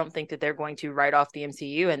MCU. But I don't think that they're going to write off the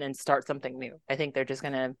MCU and then start something new. I think they're just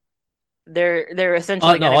going to, they're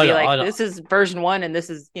essentially going to be like, this is version 1 and this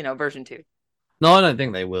is, you know, version 2. No, I don't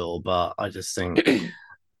think they will, but I just think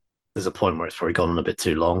there's a point where it's probably gone on a bit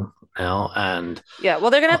too long now. And yeah,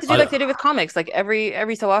 well, they're gonna have to do like they do with comics. Like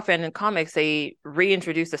every so often in comics, they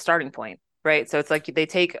reintroduce a starting point, right? So it's like they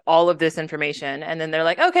take all of this information and then they're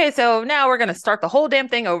like, okay, so now we're gonna start the whole damn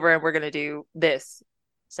thing over and we're gonna do this.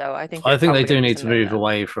 So I think they do need to move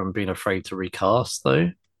away from being afraid to recast,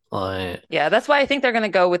 though. Yeah, that's why I think they're gonna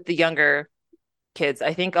go with the younger kids.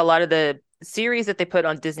 I think a lot of the series that they put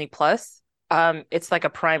on Disney Plus, it's like a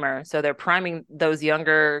primer. So they're priming those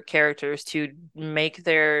younger characters to make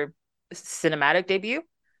their cinematic debut.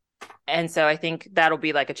 And so I think that'll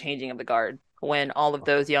be like a changing of the guard when all of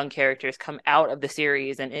those young characters come out of the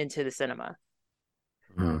series and into the cinema.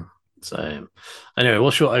 So anyway,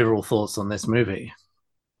 what's your overall thoughts on this movie?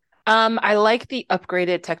 I like the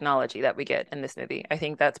upgraded technology that we get in this movie. I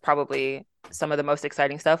think that's probably some of the most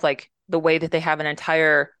exciting stuff. Like the way that they have an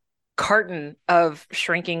entire carton of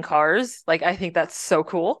shrinking cars. Like I think that's so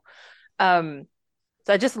cool. So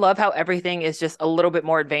I just love how everything is just a little bit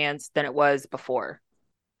more advanced than it was before.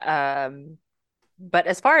 But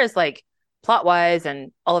as far as like plot wise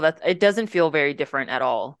and all of that, it doesn't feel very different at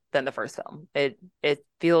all than the first film. It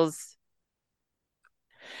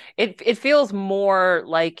feels more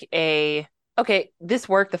like okay, this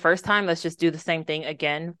worked the first time, let's just do the same thing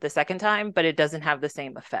again the second time, but it doesn't have the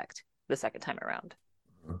same effect the second time around,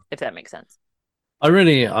 if that makes sense. I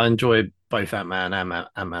enjoy both Ant-Man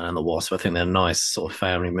and the Wasp. I think they're nice sort of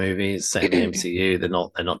family movies set in the MCU. They're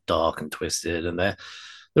not dark and twisted, and they're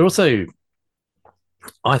also,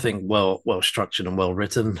 I think, well structured and well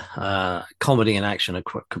written. Comedy and action are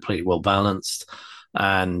completely well balanced,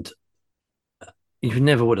 and you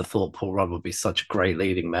never would have thought Paul Rudd would be such a great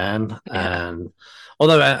leading man. Yeah. And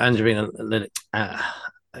although Angelina, I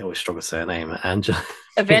always struggle to say her name,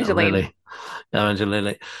 Evangeline.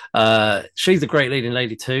 Angelina Lily. She's a great leading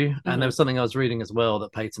lady too. And there was something I was reading as well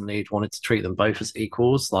that Peyton Reed wanted to treat them both as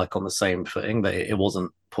equals, like on the same footing. That it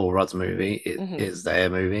wasn't Paul Rudd's movie; it is their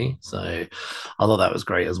movie. So I thought that was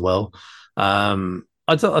great as well.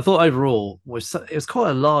 I thought overall it was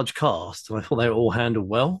quite a large cast, and I thought they were all handled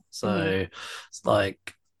well. So it's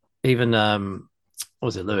like even what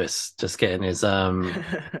was it, Lewis just getting his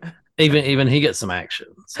even he gets some action.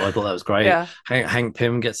 So I thought that was great. Yeah. Hank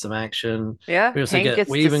Pym gets some action. Yeah. We also Hank gets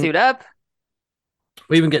to suit up.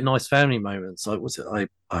 We even get nice family moments. Like, what's it? I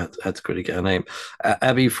had to quickly get her name.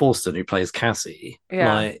 Abby Forston, who plays Cassie.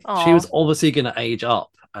 Yeah. Like, she was obviously going to age up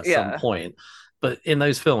at some point. But in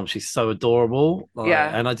those films, she's so adorable. Like,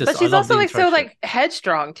 and but she's also like so like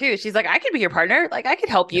headstrong too. She's like, I could be your partner. Like, I could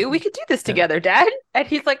help you. We could do this together, Dad. And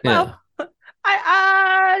he's like, well,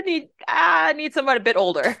 I need someone a bit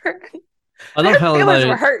older. I love how feelings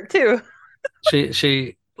were hurt too.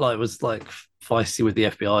 she like was like feisty with the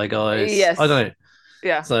FBI guys. Yes, I don't know.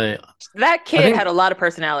 Yeah. So that kid had a lot of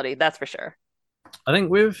personality. That's for sure. I think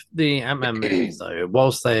with the Ant-Man movies, though,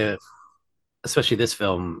 whilst they, especially this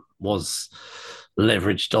film, was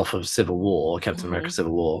leveraged off of Civil War, Captain America: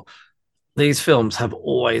 Civil War, these films have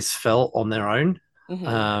always felt on their own.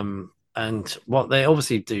 And what they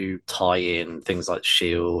obviously do tie in things like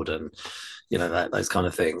Shield and those kind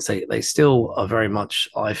of things. They still are very much,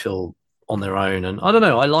 I feel, on their own. And I don't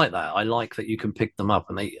know, I like that. I like that you can pick them up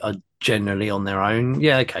and they are generally on their own.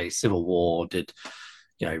 Yeah, okay, Civil War did,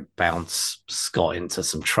 bounce Scott into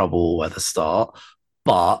some trouble at the start,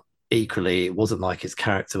 but equally it wasn't like his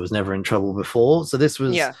character was never in trouble before. So this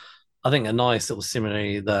was, I think, a nice little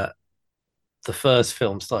simile that the first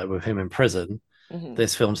film started with him in prison.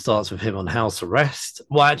 This film starts with him on house arrest.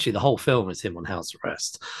 Well, actually, the whole film is him on house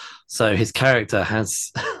arrest. So his character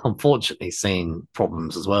has unfortunately seen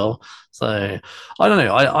problems as well. So I don't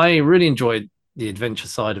know. I really enjoyed the adventure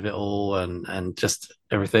side of it all and just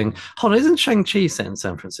everything. Hold on, isn't Shang-Chi set in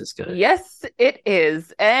San Francisco? Yes, it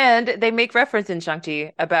is. And they make reference in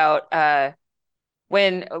Shang-Chi about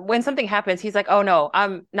when something happens, he's like, oh no,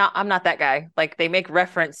 I'm not that guy. Like they make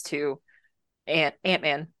reference to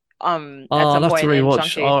Ant-Man. I'll have to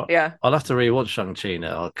rewatch. I'll have to rewatch Shang-Chi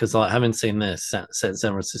now because I haven't seen this set in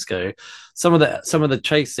San Francisco. Some of the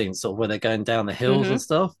chase scenes, sort of where they're going down the hills and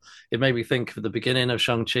stuff, it made me think of the beginning of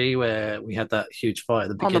Shang-Chi where we had that huge fight at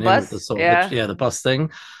the beginning with the sort of the bus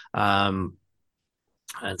thing. And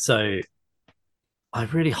so I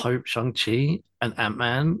really hope Shang-Chi and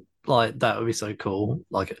Ant-Man, like, that would be so cool.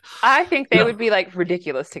 Like, I think they would be like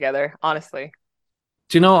ridiculous together, honestly.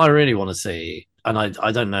 Do you know what I really want to see? And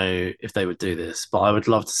I don't know if they would do this, but I would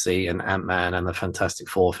love to see an Ant-Man and the Fantastic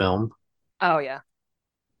Four film. Oh, yeah.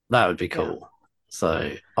 That would be cool. Yeah.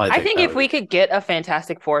 So I think if we could get a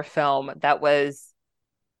Fantastic Four film that was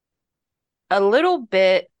a little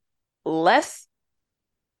bit less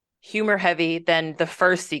humor heavy than the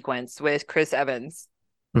first sequence with Chris Evans,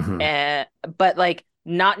 but like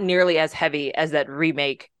not nearly as heavy as that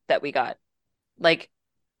remake that we got. Like,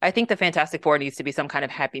 I think the Fantastic Four needs to be some kind of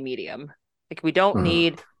happy medium. Like, we don't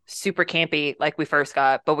need super campy like we first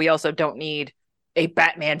got, but we also don't need a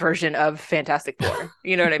Batman version of Fantastic Four.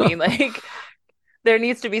 You know what I mean? Like, there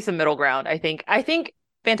needs to be some middle ground. I think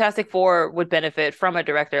Fantastic Four would benefit from a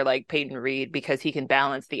director like Peyton Reed because he can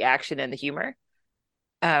balance the action and the humor.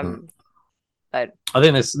 But I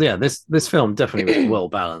think this film definitely was well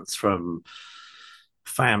balanced from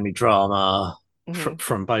family drama.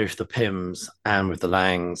 From both the Pyms and with the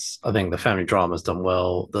Langs. I think the family drama's done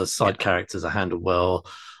well. The side characters are handled well.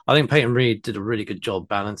 I think Peyton Reed did a really good job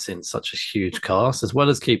balancing such a huge cast, as well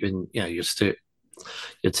as keeping your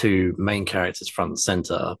two main characters front and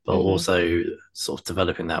center, but also sort of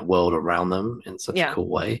developing that world around them in such a cool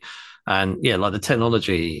way. And like the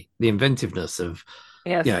technology, the inventiveness of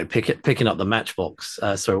picking up the matchbox.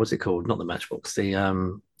 Sorry, what's it called? Not the matchbox.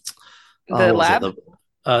 The lab.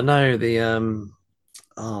 At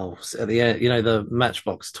the end, the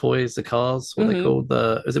Matchbox toys, the cars, what they called?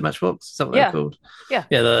 Is it Matchbox? Is that what they're called? Yeah.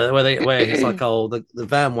 Where it's like, oh, the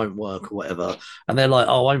van won't work or whatever, and they're like,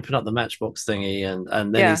 oh, open up the Matchbox thingy,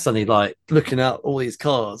 and then he's suddenly like looking at all these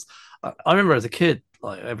cars. I remember as a kid,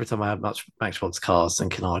 like every time I had Matchbox cars,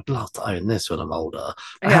 thinking, oh, I'd love to own this when I'm older.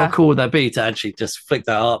 How cool would that be to actually just flick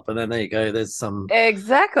that up and then there you go. There's some That's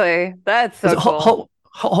so cool.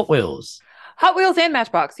 Hot Wheels. Hot Wheels and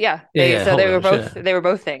Matchbox, they were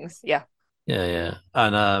both things, yeah.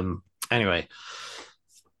 And anyway,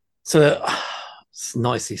 so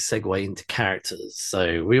nicely segue into characters.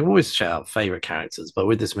 So we always shout out favorite characters, but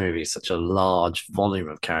with this movie, such a large volume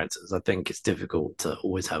of characters, I think it's difficult to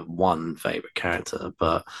always have one favorite character.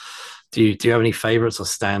 But do you have any favorites or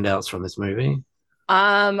standouts from this movie?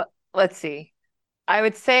 Let's see. I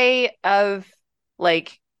would say of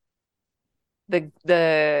like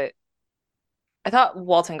the I thought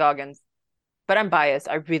Walton Goggins, but I'm biased.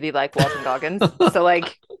 I really like Walton Goggins. So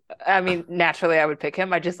like I mean, naturally I would pick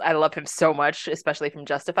him. I love him so much, especially from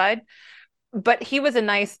Justified. But he was a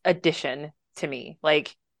nice addition to me.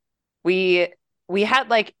 Like we we had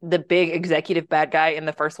like the big executive bad guy in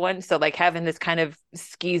the first one. So like having this kind of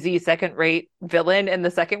skeezy second rate villain in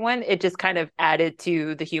the second one, it just kind of added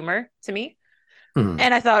to the humor to me.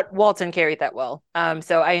 And I thought Walton carried that well.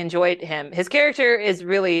 So I enjoyed him. His character is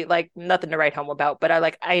really like nothing to write home about, but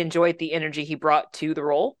I enjoyed the energy he brought to the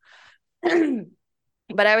role.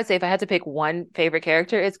 But I would say if I had to pick one favorite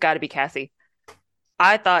character, it's got to be Cassie.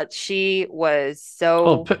 I thought she was so.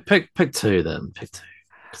 Oh, pick two then. Pick two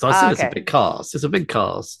because I said it's a big cast. It's a big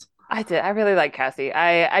cast. I did. I really like Cassie.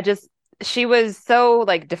 I just she was so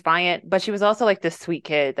like defiant, but she was also like this sweet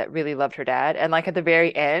kid that really loved her dad. And like at the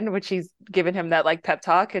very end, when she's giving him that like pep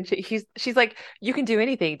talk, and she's like, "You can do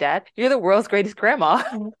anything, Dad. You're the world's greatest grandma."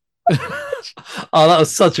 Oh, that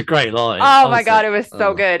was such a great line. Oh my God, it was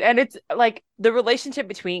so good. And it's like the relationship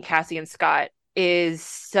between Cassie and Scott is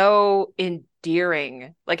so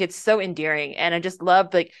endearing. Like it's so endearing. And I just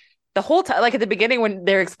loved like the whole time, like at the beginning when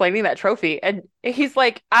they're explaining that trophy, and he's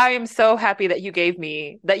like, "I am so happy that you gave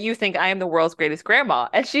me that. You think I am the world's greatest grandma."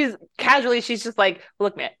 And she's just like,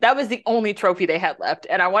 "Look, man, that was the only trophy they had left.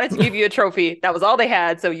 And I wanted to give you a trophy. That was all they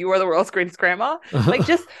had. So you are the world's greatest grandma." Like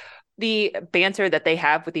just the banter that they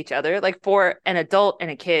have with each other, like for an adult and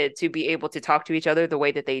a kid to be able to talk to each other the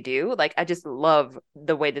way that they do. Like, I just love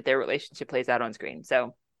the way that their relationship plays out on screen.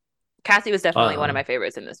 So Cassie was definitely one of my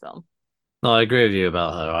favorites in this film. No, I agree with you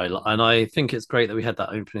about her. And I think it's great that we had that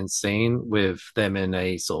opening scene with them in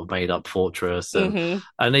a sort of made up fortress, and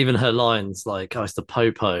even her lines like "I used to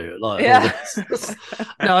popo," like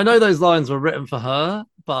now I know those lines were written for her,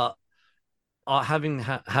 but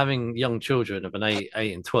having young children of an 8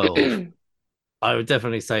 and 12, I would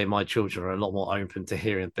definitely say my children are a lot more open to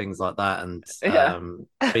hearing things like that and speaking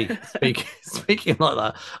like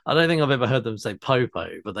that. I don't think I've ever heard them say popo,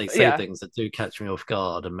 but they say things that do catch me off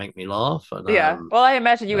guard and make me laugh. And, well, I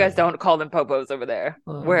imagine you guys don't call them popos over there,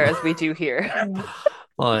 whereas we do here.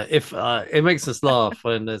 Like if it makes us laugh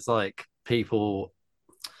when there's like people,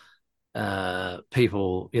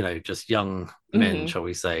 just young men, shall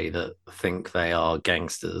we say, that think they are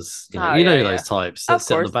gangsters. Those types that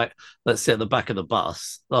sit at the back of the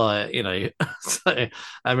bus, like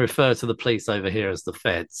and refer to the police over here as the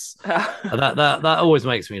feds. And that always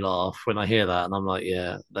makes me laugh when I hear that, and I'm like,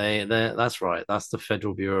 yeah, that's right. That's the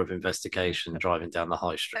Federal Bureau of Investigation driving down the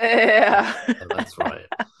high street. Yeah, that's right.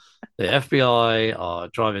 The FBI are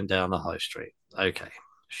driving down the high street. Okay,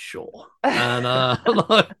 sure. And I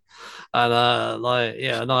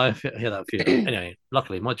hear that few. Anyway,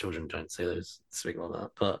 luckily my children don't say those speak like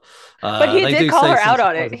that. But he did call her out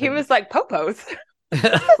on it. He was like, "Popos."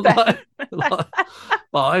 But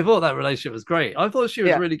I thought that relationship was great. I thought she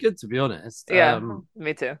was really good, to be honest. Yeah,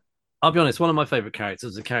 me too. I'll be honest. One of my favorite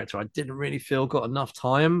characters is a character I didn't really feel got enough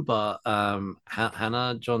time, but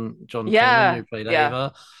Hannah John Kamen, who played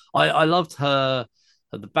Ava, I loved her.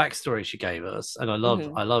 The backstory she gave us, and I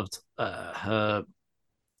loved her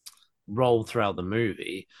role throughout the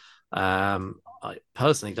movie. I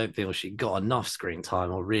personally don't feel she got enough screen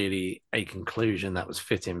time or really a conclusion that was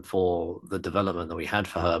fitting for the development that we had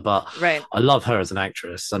for her. But I love her as an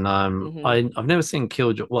actress, and I've never seen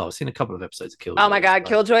Killjoy. Well, I've seen a couple of episodes of Killjoy. Oh my God,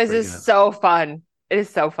 Killjoys is so fun. It is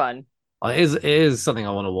so fun. It is something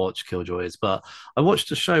I want to watch, Killjoys. But I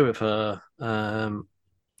watched a show with her.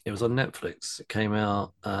 It was on Netflix. It came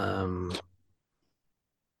out. The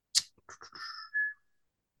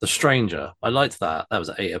Stranger. I liked that. That was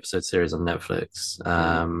an 8-episode series on Netflix.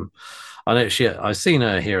 I know I've seen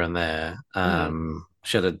her here and there.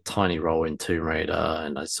 She had a tiny role in Tomb Raider,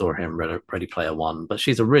 and I saw her in Ready Player One. But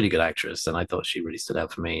she's a really good actress, and I thought she really stood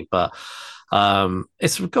out for me. But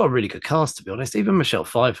it's got a really good cast, to be honest. Even Michelle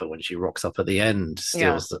Pfeiffer, when she rocks up at the end,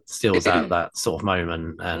 steals out that sort of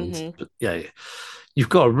moment. And you've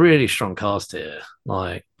got a really strong cast here.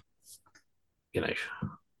 Like,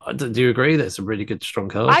 do you agree that it's a really good, strong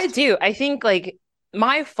cast? I do. I think like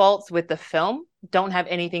my faults with the film don't have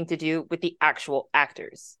anything to do with the actual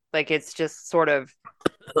actors. Like it's just sort of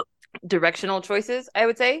directional choices, I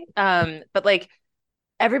would say. But like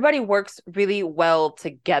everybody works really well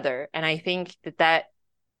together. And I think that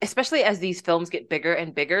especially as these films get bigger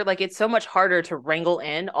and bigger, like it's so much harder to wrangle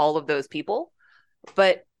in all of those people,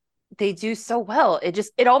 but they do so well.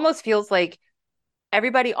 It almost feels like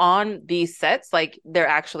everybody on these sets, like they're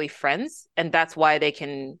actually friends, and that's why they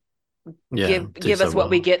can give us what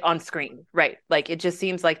we get on screen, right? Like it just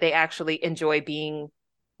seems like they actually enjoy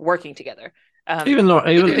working together. Even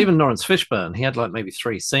Lawrence Fishburne, he had like maybe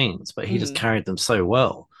 3 scenes, but he just carried them so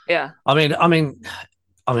well. Yeah. I mean,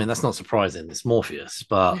 that's not surprising. It's Morpheus,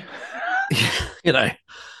 but you know,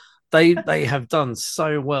 they have done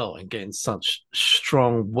so well in getting such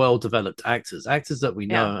strong, well-developed actors that we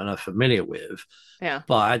know and are familiar with. Yeah.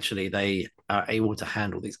 But actually, they are able to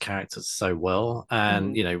handle these characters so well.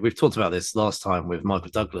 And you know, we've talked about this last time with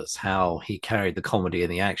Michael Douglas, how he carried the comedy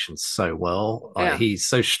and the action so well. He's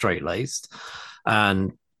so straight-laced,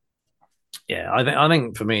 and yeah, I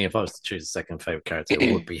think for me, if I was to choose a second favorite character,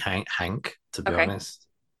 it would be Hank. To be honest,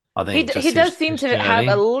 I think he does seem to have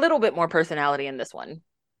a little bit more personality in this one.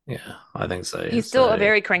 Yeah, I think so. He's still a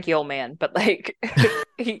very cranky old man, but like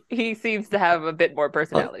he seems to have a bit more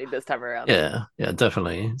personality this time around. Yeah,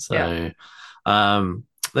 definitely. So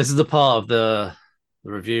this is the part of the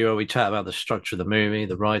review where we chat about the structure of the movie,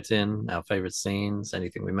 the writing, our favorite scenes,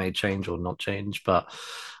 anything we may change or not change. But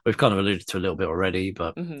we've kind of alluded to a little bit already.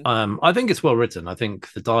 But I think it's well written. I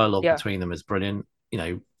think the dialogue between them is brilliant. You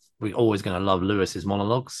know, we're always going to love Lewis's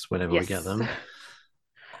monologues whenever we get them.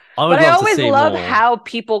 I always love how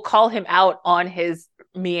people call him out on his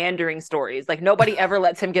meandering stories. Like nobody ever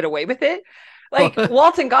lets him get away with it. Like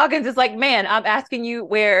Walton Goggins is like, man, I'm asking you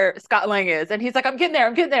where Scott Lang is. And he's like, I'm getting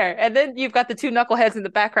there. And then you've got the 2 knuckleheads in the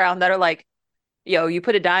background that are like, yo, you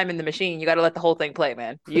put a dime in the machine. You got to let the whole thing play,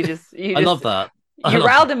 man. I love that. You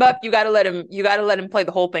riled him up. You got to let him play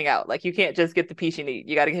the whole thing out. Like you can't just get the piece you need.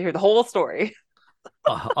 You got to hear the whole story.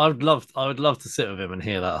 I would love to sit with him and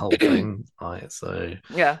hear that whole thing. Right, so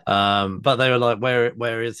yeah. But they were like,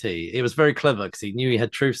 where is he? It was very clever because he knew he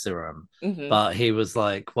had truth serum, but he was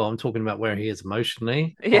like, well, I'm talking about where he is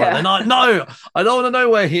emotionally. Yeah. And I don't want to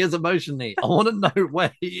know where he is emotionally. I want to know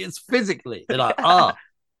where he is physically. They're like,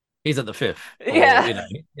 he's at the 5th. Or, yeah.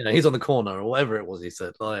 You know, he's on the corner or whatever it was he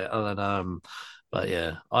said. Like, and then but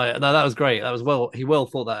yeah, that was great. That was he well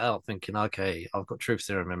thought that out, thinking, okay, I've got truth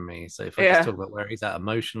serum in me, so if I just talk about where he's at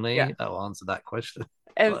emotionally, that will answer that question.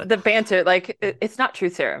 And the banter, like, it's not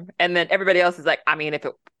truth serum, and then everybody else is like, I mean, if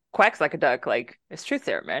it quacks like a duck, like it's truth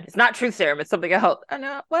serum, man. It's not truth serum. It's something else. I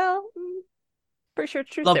know. Well, pretty sure it's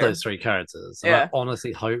truth serum. Love those 3 characters. Yeah. I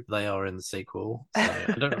honestly hope they are in the sequel. So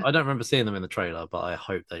I don't remember seeing them in the trailer, but I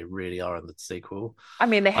hope they really are in the sequel. I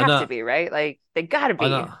mean, they have to be, right? Like they gotta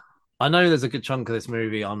be. I know there's a good chunk of this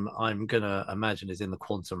movie I'm gonna imagine is in the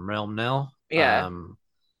quantum realm now. Yeah.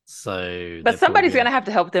 But somebody's gonna have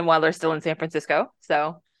to help them while they're still in San Francisco.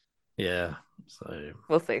 So yeah. So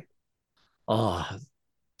we'll see.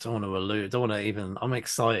 Don't want to even. I'm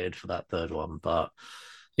excited for that 3rd one, but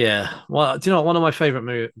yeah. Well, do you know what? One of my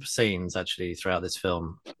favorite scenes actually throughout this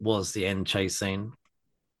film was the end chase scene.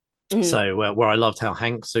 So where I loved how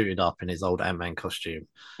Hank suited up in his old Ant-Man costume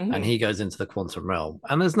and he goes into the quantum realm,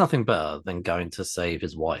 and there's nothing better than going to save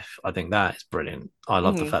his wife. I think that is brilliant. I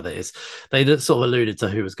love the fact that they sort of alluded to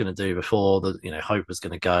who was going to do before Hope was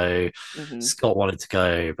going to go, Scott wanted to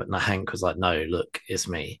go, but Hank was like, no, look, it's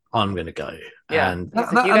me. I'm going to go. Yeah. And you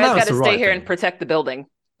guys got to stay here and protect the building.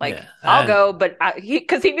 Like I'll go, but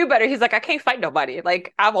because he knew better. He's like, I can't fight nobody.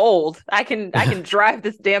 Like I'm old. I can drive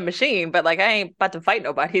this damn machine, but like I ain't about to fight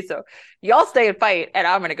nobody. So y'all stay and fight, and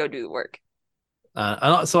I'm gonna go do the work.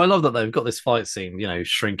 So I love that they've got this fight scene. You know,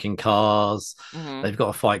 shrinking cars. They've got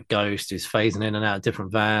to fight Ghost, who's phasing in and out of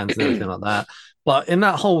different vans and everything like that. But in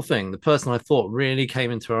that whole thing, the person I thought really came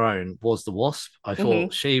into her own was the Wasp. I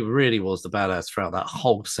thought she really was the badass throughout that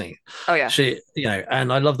whole scene. Oh yeah,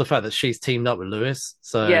 and I love the fact that she's teamed up with Lewis.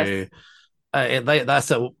 So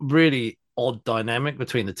that's a really odd dynamic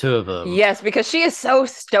between the 2 of them. Yes, because she is so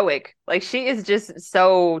stoic. Like she is just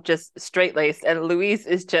straight laced, and Louise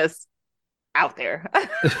is just out there.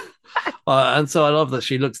 And so I love that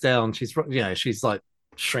she looks down. She's like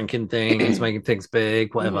shrinking things, making things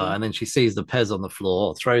big, whatever. And then she sees the Pez on the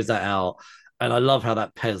floor, throws that out. And I love how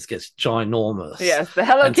that Pez gets ginormous. Yes, the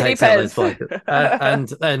Hello Kitty Pez. And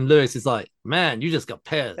then Lewis is like, man, you just got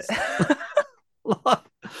Pez.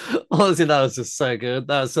 Honestly, that was just so good.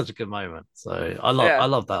 That was such a good moment. So I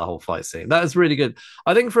love that whole fight scene. That was really good.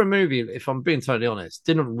 I think for a movie, if I'm being totally honest,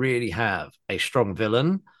 didn't really have a strong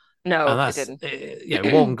villain. No, and that's, it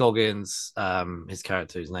didn't. Walton Goggins, his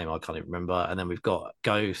character's name I can't even remember, and then we've got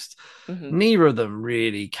Ghost. Neither of them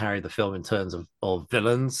really carry the film in terms of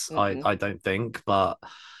villains. I don't think, but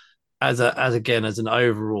as an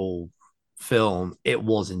overall film, it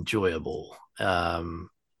was enjoyable.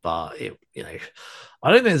 But it, I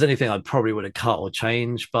don't think there's anything I probably would have cut or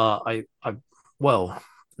changed. But well,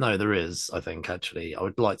 no, there is. I think actually, I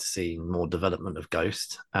would like to see more development of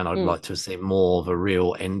Ghost, and I'd like to see more of a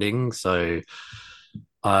real ending. So, is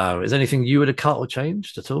there anything you would have cut or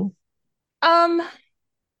changed at all?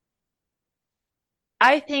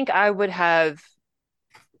 I think I would have.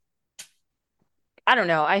 I don't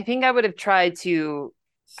know. I think I would have tried to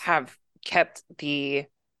have kept the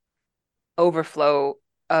overflow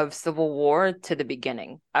of Civil War to the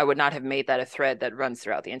beginning. I would not have made that a thread that runs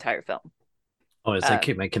throughout the entire film. Oh, so they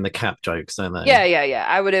keep making the Cap jokes, don't they? Yeah.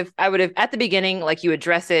 I would have at the beginning, like, you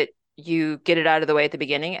address it, you get it out of the way at the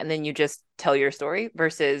beginning, and then you just tell your story.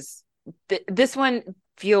 Versus this one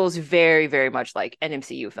feels very, very much like an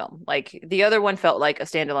MCU film. Like, the other one felt like a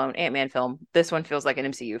standalone Ant-Man film. This one feels like an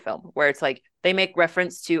MCU film, where it's like they make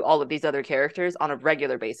reference to all of these other characters on a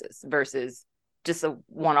regular basis versus just a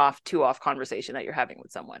one-off, two-off conversation that you're having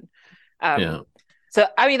with someone. So,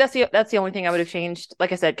 I mean, that's the only thing I would have changed.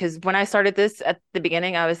 Like I said, because when I started this at the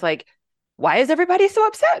beginning, I was like, why is everybody so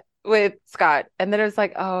upset with Scott? And then it was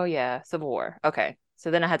like, oh yeah, Civil War. Okay. So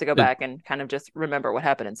then I had to go back and kind of just remember what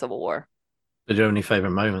happened in Civil War. Did you have any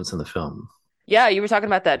favorite moments in the film? Yeah, you were talking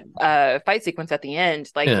about that fight sequence at the end.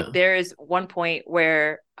 Like, there's one point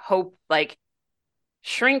where Hope, like,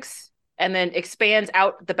 shrinks and then expands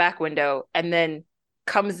out the back window and then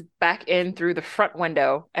comes back in through the front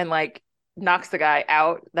window and, like, knocks the guy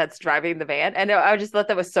out that's driving the van. And I just thought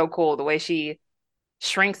that was so cool, the way she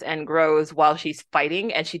shrinks and grows while she's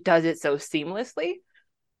fighting, and she does it so seamlessly.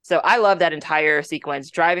 So I love that entire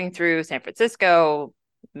sequence, driving through San Francisco,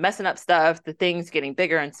 messing up stuff, the things getting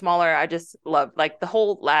bigger and smaller. I just love, like, the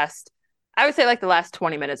whole I would say, like, the last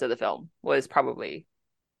 20 minutes of the film was probably,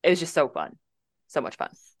 it was just so fun. So much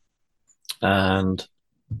fun. And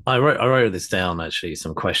I wrote this down, actually,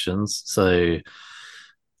 some questions. So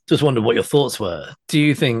just wondered what your thoughts were. Do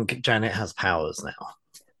you think Janet has powers now?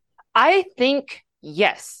 I think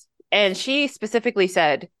yes. And she specifically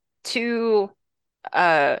said to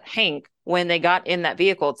Hank, when they got in that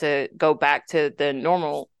vehicle to go back to the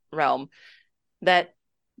normal realm, that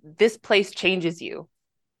this place changes you.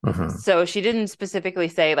 Mm-hmm. So she didn't specifically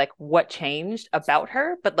say, like, what changed about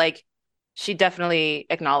her, but, like, she definitely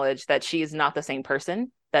acknowledged that she is not the same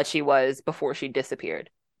person that she was before she disappeared.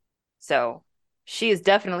 So she is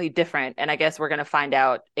definitely different, and I guess we're going to find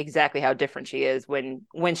out exactly how different she is when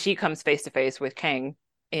she comes face to face with Kang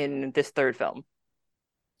in this third film.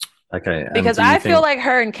 Okay. Because I feel like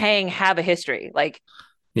her and Kang have a history. Like,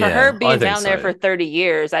 for her being down there for 30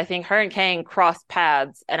 years, I think her and Kang crossed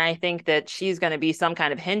paths, and I think that she's going to be some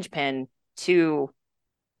kind of hinge pin to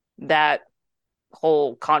that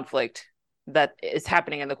whole conflict that is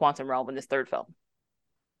happening in the quantum realm in this third film.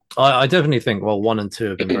 I definitely think, well, 1 and 2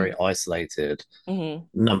 have been very isolated.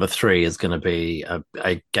 Mm-hmm. Number 3 is going to be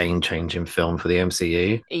a game-changing film for the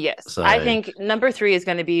MCU. Yes. So I think number 3 is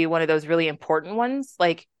going to be one of those really important ones.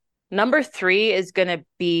 Like, number 3 is going to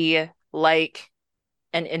be like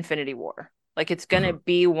an Infinity War. Like, it's going to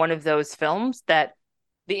be one of those films that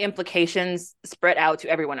the implications spread out to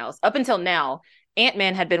everyone else. Up until now,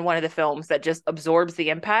 Ant-Man had been one of the films that just absorbs the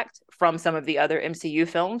impact from some of the other MCU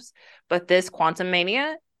films. But this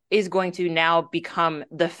Quantumania is going to now become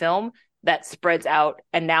the film that spreads out,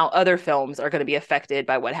 and now other films are going to be affected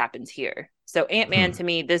by what happens here. So Ant-Man, to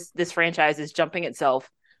me, this franchise is jumping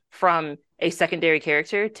itself from a secondary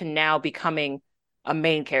character to now becoming a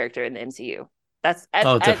main character in the MCU. That's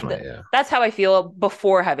that's how I feel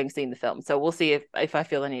before having seen the film. So we'll see if I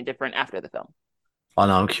feel any different after the film. I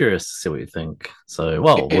know, I'm curious to see what you think. So,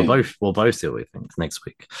 well, we'll both see what we think next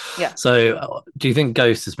week. Yeah. So, do you think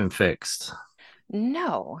Ghost has been fixed?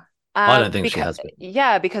 No. I don't think she has been.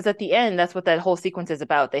 Yeah, because at the end, that's what that whole sequence is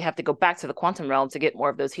about. They have to go back to the quantum realm to get more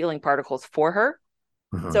of those healing particles for her.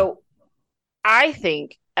 Mm-hmm. So I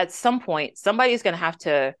think at some point, somebody's going to have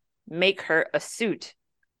to make her a suit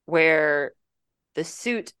where the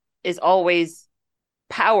suit is always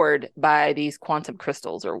powered by these quantum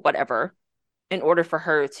crystals or whatever in order for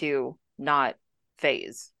her to not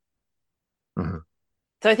phase. Mm-hmm.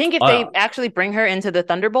 So I think if they actually bring her into the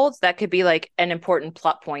Thunderbolts, that could be, like, an important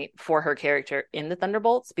plot point for her character in the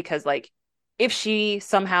Thunderbolts. Because, like, if she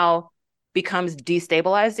somehow becomes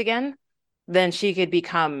destabilized again, then she could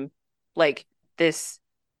become, like, this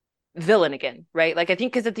villain again, right? Like, I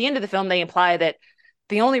think because at the end of the film, they imply that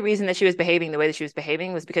the only reason that she was behaving the way that she was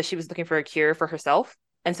behaving was because she was looking for a cure for herself.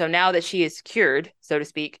 And so now that she is cured, so to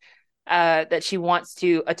speak, that she wants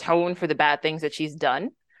to atone for the bad things that she's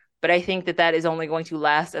done. But I think that is only going to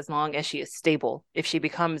last as long as she is stable. If she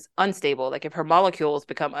becomes unstable, like if her molecules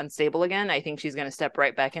become unstable again, I think she's going to step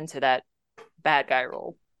right back into that bad guy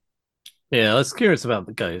role. Yeah, I was curious about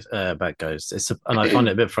the Ghost. About Ghost, and I find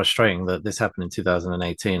it a bit frustrating that this happened in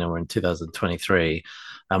 2018 and we're in 2023,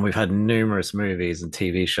 and we've had numerous movies and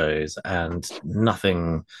TV shows, and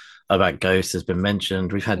nothing about Ghost has been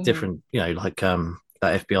mentioned. We've had different, like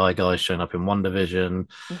that FBI guy showing up in WandaVision.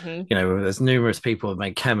 There's numerous people who have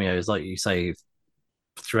made cameos, like you say,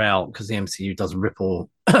 throughout, because the MCU does ripple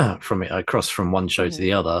from it across from one show to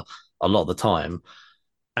the other a lot of the time.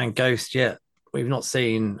 And Ghost, yet we've not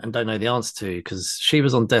seen and don't know the answer to, because she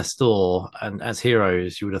was on death's door, and as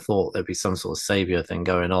heroes, you would have thought there'd be some sort of savior thing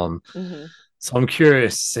going on. So I'm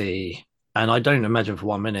curious to see, and I don't imagine for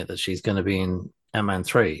 1 minute that she's going to be in Ant-Man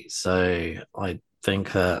 3. So I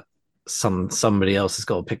think that somebody else has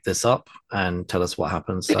got to pick this up and tell us what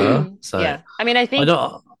happens to her. So yeah, I mean, I think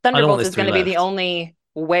Thunderbolts is going to be the only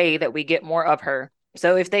way that we get more of her.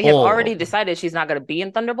 So if they have already decided she's not going to be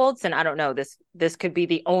in Thunderbolts, then I don't know. This could be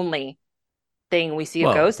the only thing we see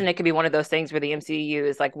of Ghost, and it could be one of those things where the MCU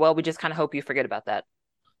is like, well, we just kind of hope you forget about that.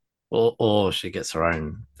 Or she gets her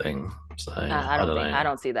own thing. So I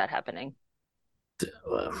don't see that happening.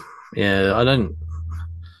 Yeah, I don't.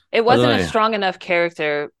 It wasn't a strong enough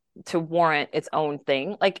character to warrant its own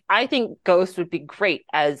thing. Like, I think Ghost would be great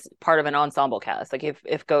as part of an ensemble cast. Like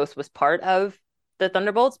if Ghost was part of the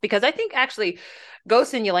Thunderbolts, because I think actually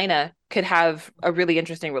Ghost and Yelena could have a really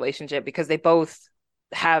interesting relationship, because they both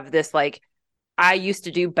have this, like, I used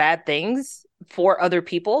to do bad things for other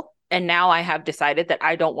people, and now I have decided that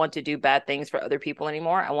I don't want to do bad things for other people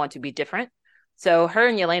anymore. I want to be different. So her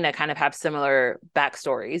and Yelena kind of have similar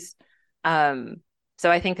backstories. So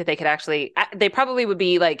I think that they could actually, they probably would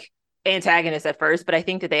be like antagonists at first, but I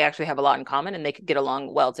think that they actually have a lot in common and they could get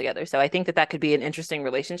along well together. So I think that could be an interesting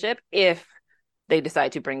relationship if they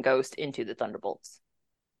decide to bring Ghost into the Thunderbolts.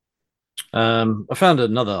 I found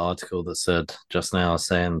another article that said just now,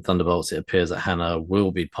 saying Thunderbolts, it appears that Hannah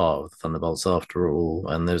will be part of the Thunderbolts after all,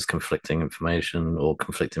 and there's conflicting information or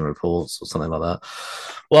conflicting reports or something like that.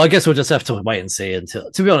 Well, I guess we'll just have to wait and see until,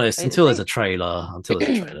 to be honest, until there's a trailer. Who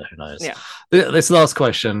knows? Yeah. This last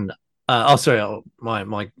question. My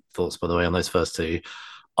thoughts, by the way, on those first two.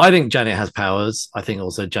 I think Janet has powers. I think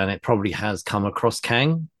also Janet probably has come across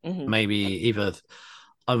Kang. Maybe either.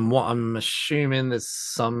 What I'm assuming there's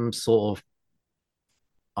some sort of,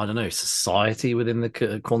 I don't know, society within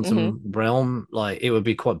the quantum realm. Like, it would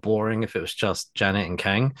be quite boring if it was just Janet and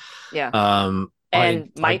Kang. Yeah.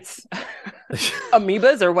 Mites,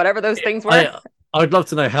 amoebas, or whatever those things were. I would love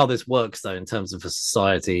to know how this works, though, in terms of a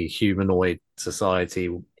society, humanoid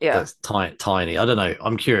society that's tiny. I don't know.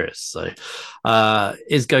 I'm curious. So,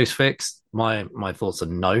 is Ghost fixed? My thoughts are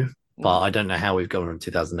no. But I don't know how we've gone from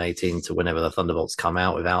 2018 to whenever the Thunderbolts come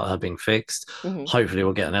out without her being fixed. Hopefully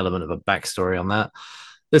we'll get an element of a backstory on that.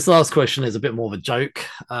 This last question is a bit more of a joke.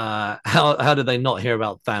 How did they not hear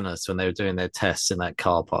about Thanos when they were doing their tests in that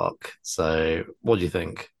car park? So what do you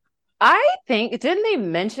think? I think, didn't they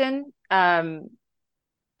mention, I'm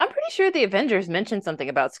pretty sure the Avengers mentioned something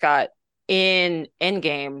about Scott in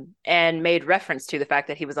Endgame and made reference to the fact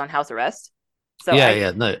that he was on house arrest. So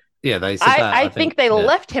Yeah, they said that. I think they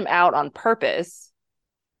left him out on purpose.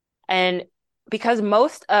 And because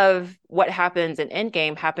most of what happens in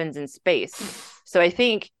Endgame happens in space. So I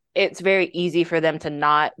think it's very easy for them to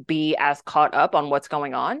not be as caught up on what's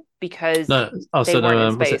going on, because they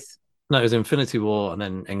weren't in space. It was Infinity War, and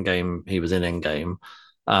then Endgame, he was in Endgame.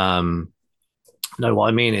 No, what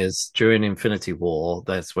I mean is during Infinity War,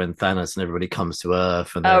 that's when Thanos and everybody comes to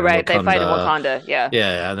Earth. And they fight in Wakanda.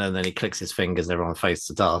 Yeah, and then he clicks his fingers and everyone fades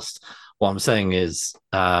to dust. What I'm saying is,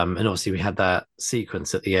 and obviously we had that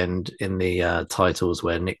sequence at the end in the titles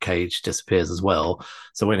where Nick Cage disappears as well.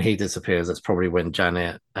 So when he disappears, that's probably when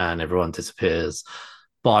Janet and everyone disappears.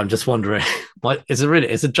 But I'm just wondering,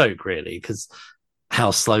 it's a joke, really, because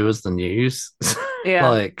how slow is the news? Yeah,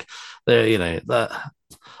 like, that.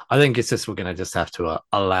 I think it's just, we're going to just have to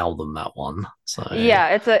allow them that one. So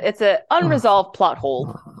yeah, it's a unresolved plot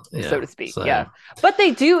hole, so to speak. But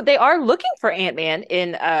they are looking for Ant-Man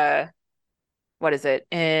in what is it,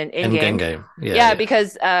 in Endgame? Yeah,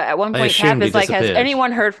 because at one point Cap is like, has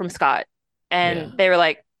anyone heard from Scott? And they were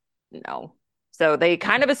like, no. So they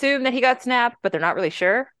kind of assume that he got snapped, but they're not really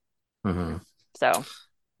sure. So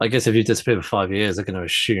I guess if you disappear for 5 years, they're going to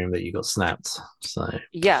assume that you got snapped. So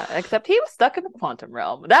yeah, except he was stuck in the quantum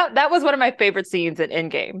realm. That was one of my favorite scenes in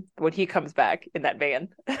Endgame, when he comes back in that van.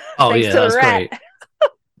 Oh yeah, that's great.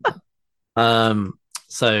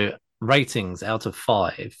 So ratings out of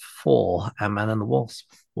 5 for Ant-Man and the Wasp.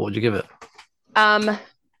 What would you give it?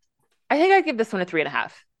 I think I give this one a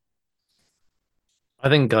 3.5. I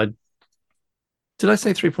think did I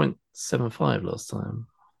say 3.75 last time?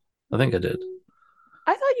 I think I did.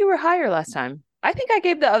 I thought you were higher last time. I think I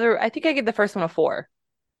gave the first one a 4.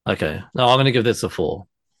 Okay. No, I'm going to give this a 4.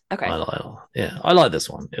 Okay. I like this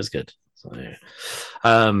one. It was good. So,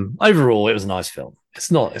 overall, it was a nice film.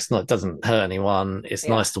 It doesn't hurt anyone. It's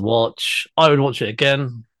nice to watch. I would watch it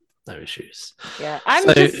again. No issues. Yeah. I'm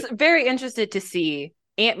just very interested to see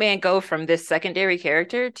Ant-Man go from this secondary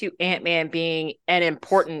character to Ant-Man being an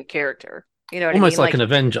important character. You know what almost I mean? Like an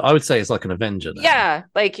Avenger. I would say it's like an Avenger now. Yeah.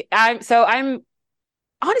 Like I'm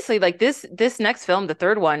honestly like this next film, the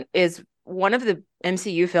third one, is one of the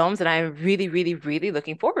MCU films that I'm really, really, really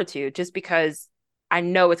looking forward to, just because I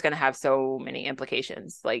know it's going to have so many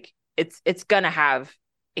implications. Like it's going to have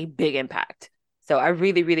a big impact. So I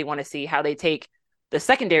really, really want to see how they take the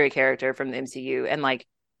secondary character from the MCU and like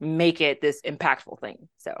make it this impactful thing.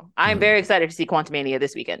 So I'm very excited to see Quantumania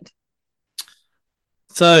this weekend.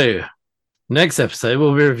 So next episode,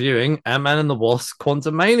 we'll be reviewing Ant-Man and the Wasp: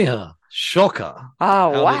 Quantumania. Shocker!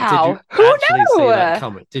 Oh, wow! Who knew? See that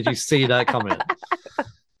coming? Did you see that coming?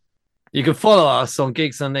 You can follow us on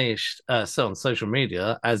Geeks Unleashed, on social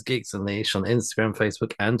media as Geeks Unleashed on Instagram,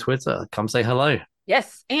 Facebook, and Twitter. Come say hello.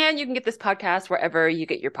 Yes, and you can get this podcast wherever you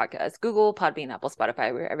get your podcasts: Google, Podbean, Apple,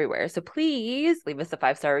 Spotify. We're everywhere. So please leave us a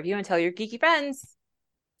 5-star review and tell your geeky friends.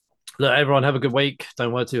 Look, everyone, have a good week.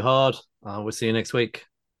 Don't work too hard. We'll see you next week.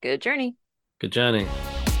 Good journey. Good journey.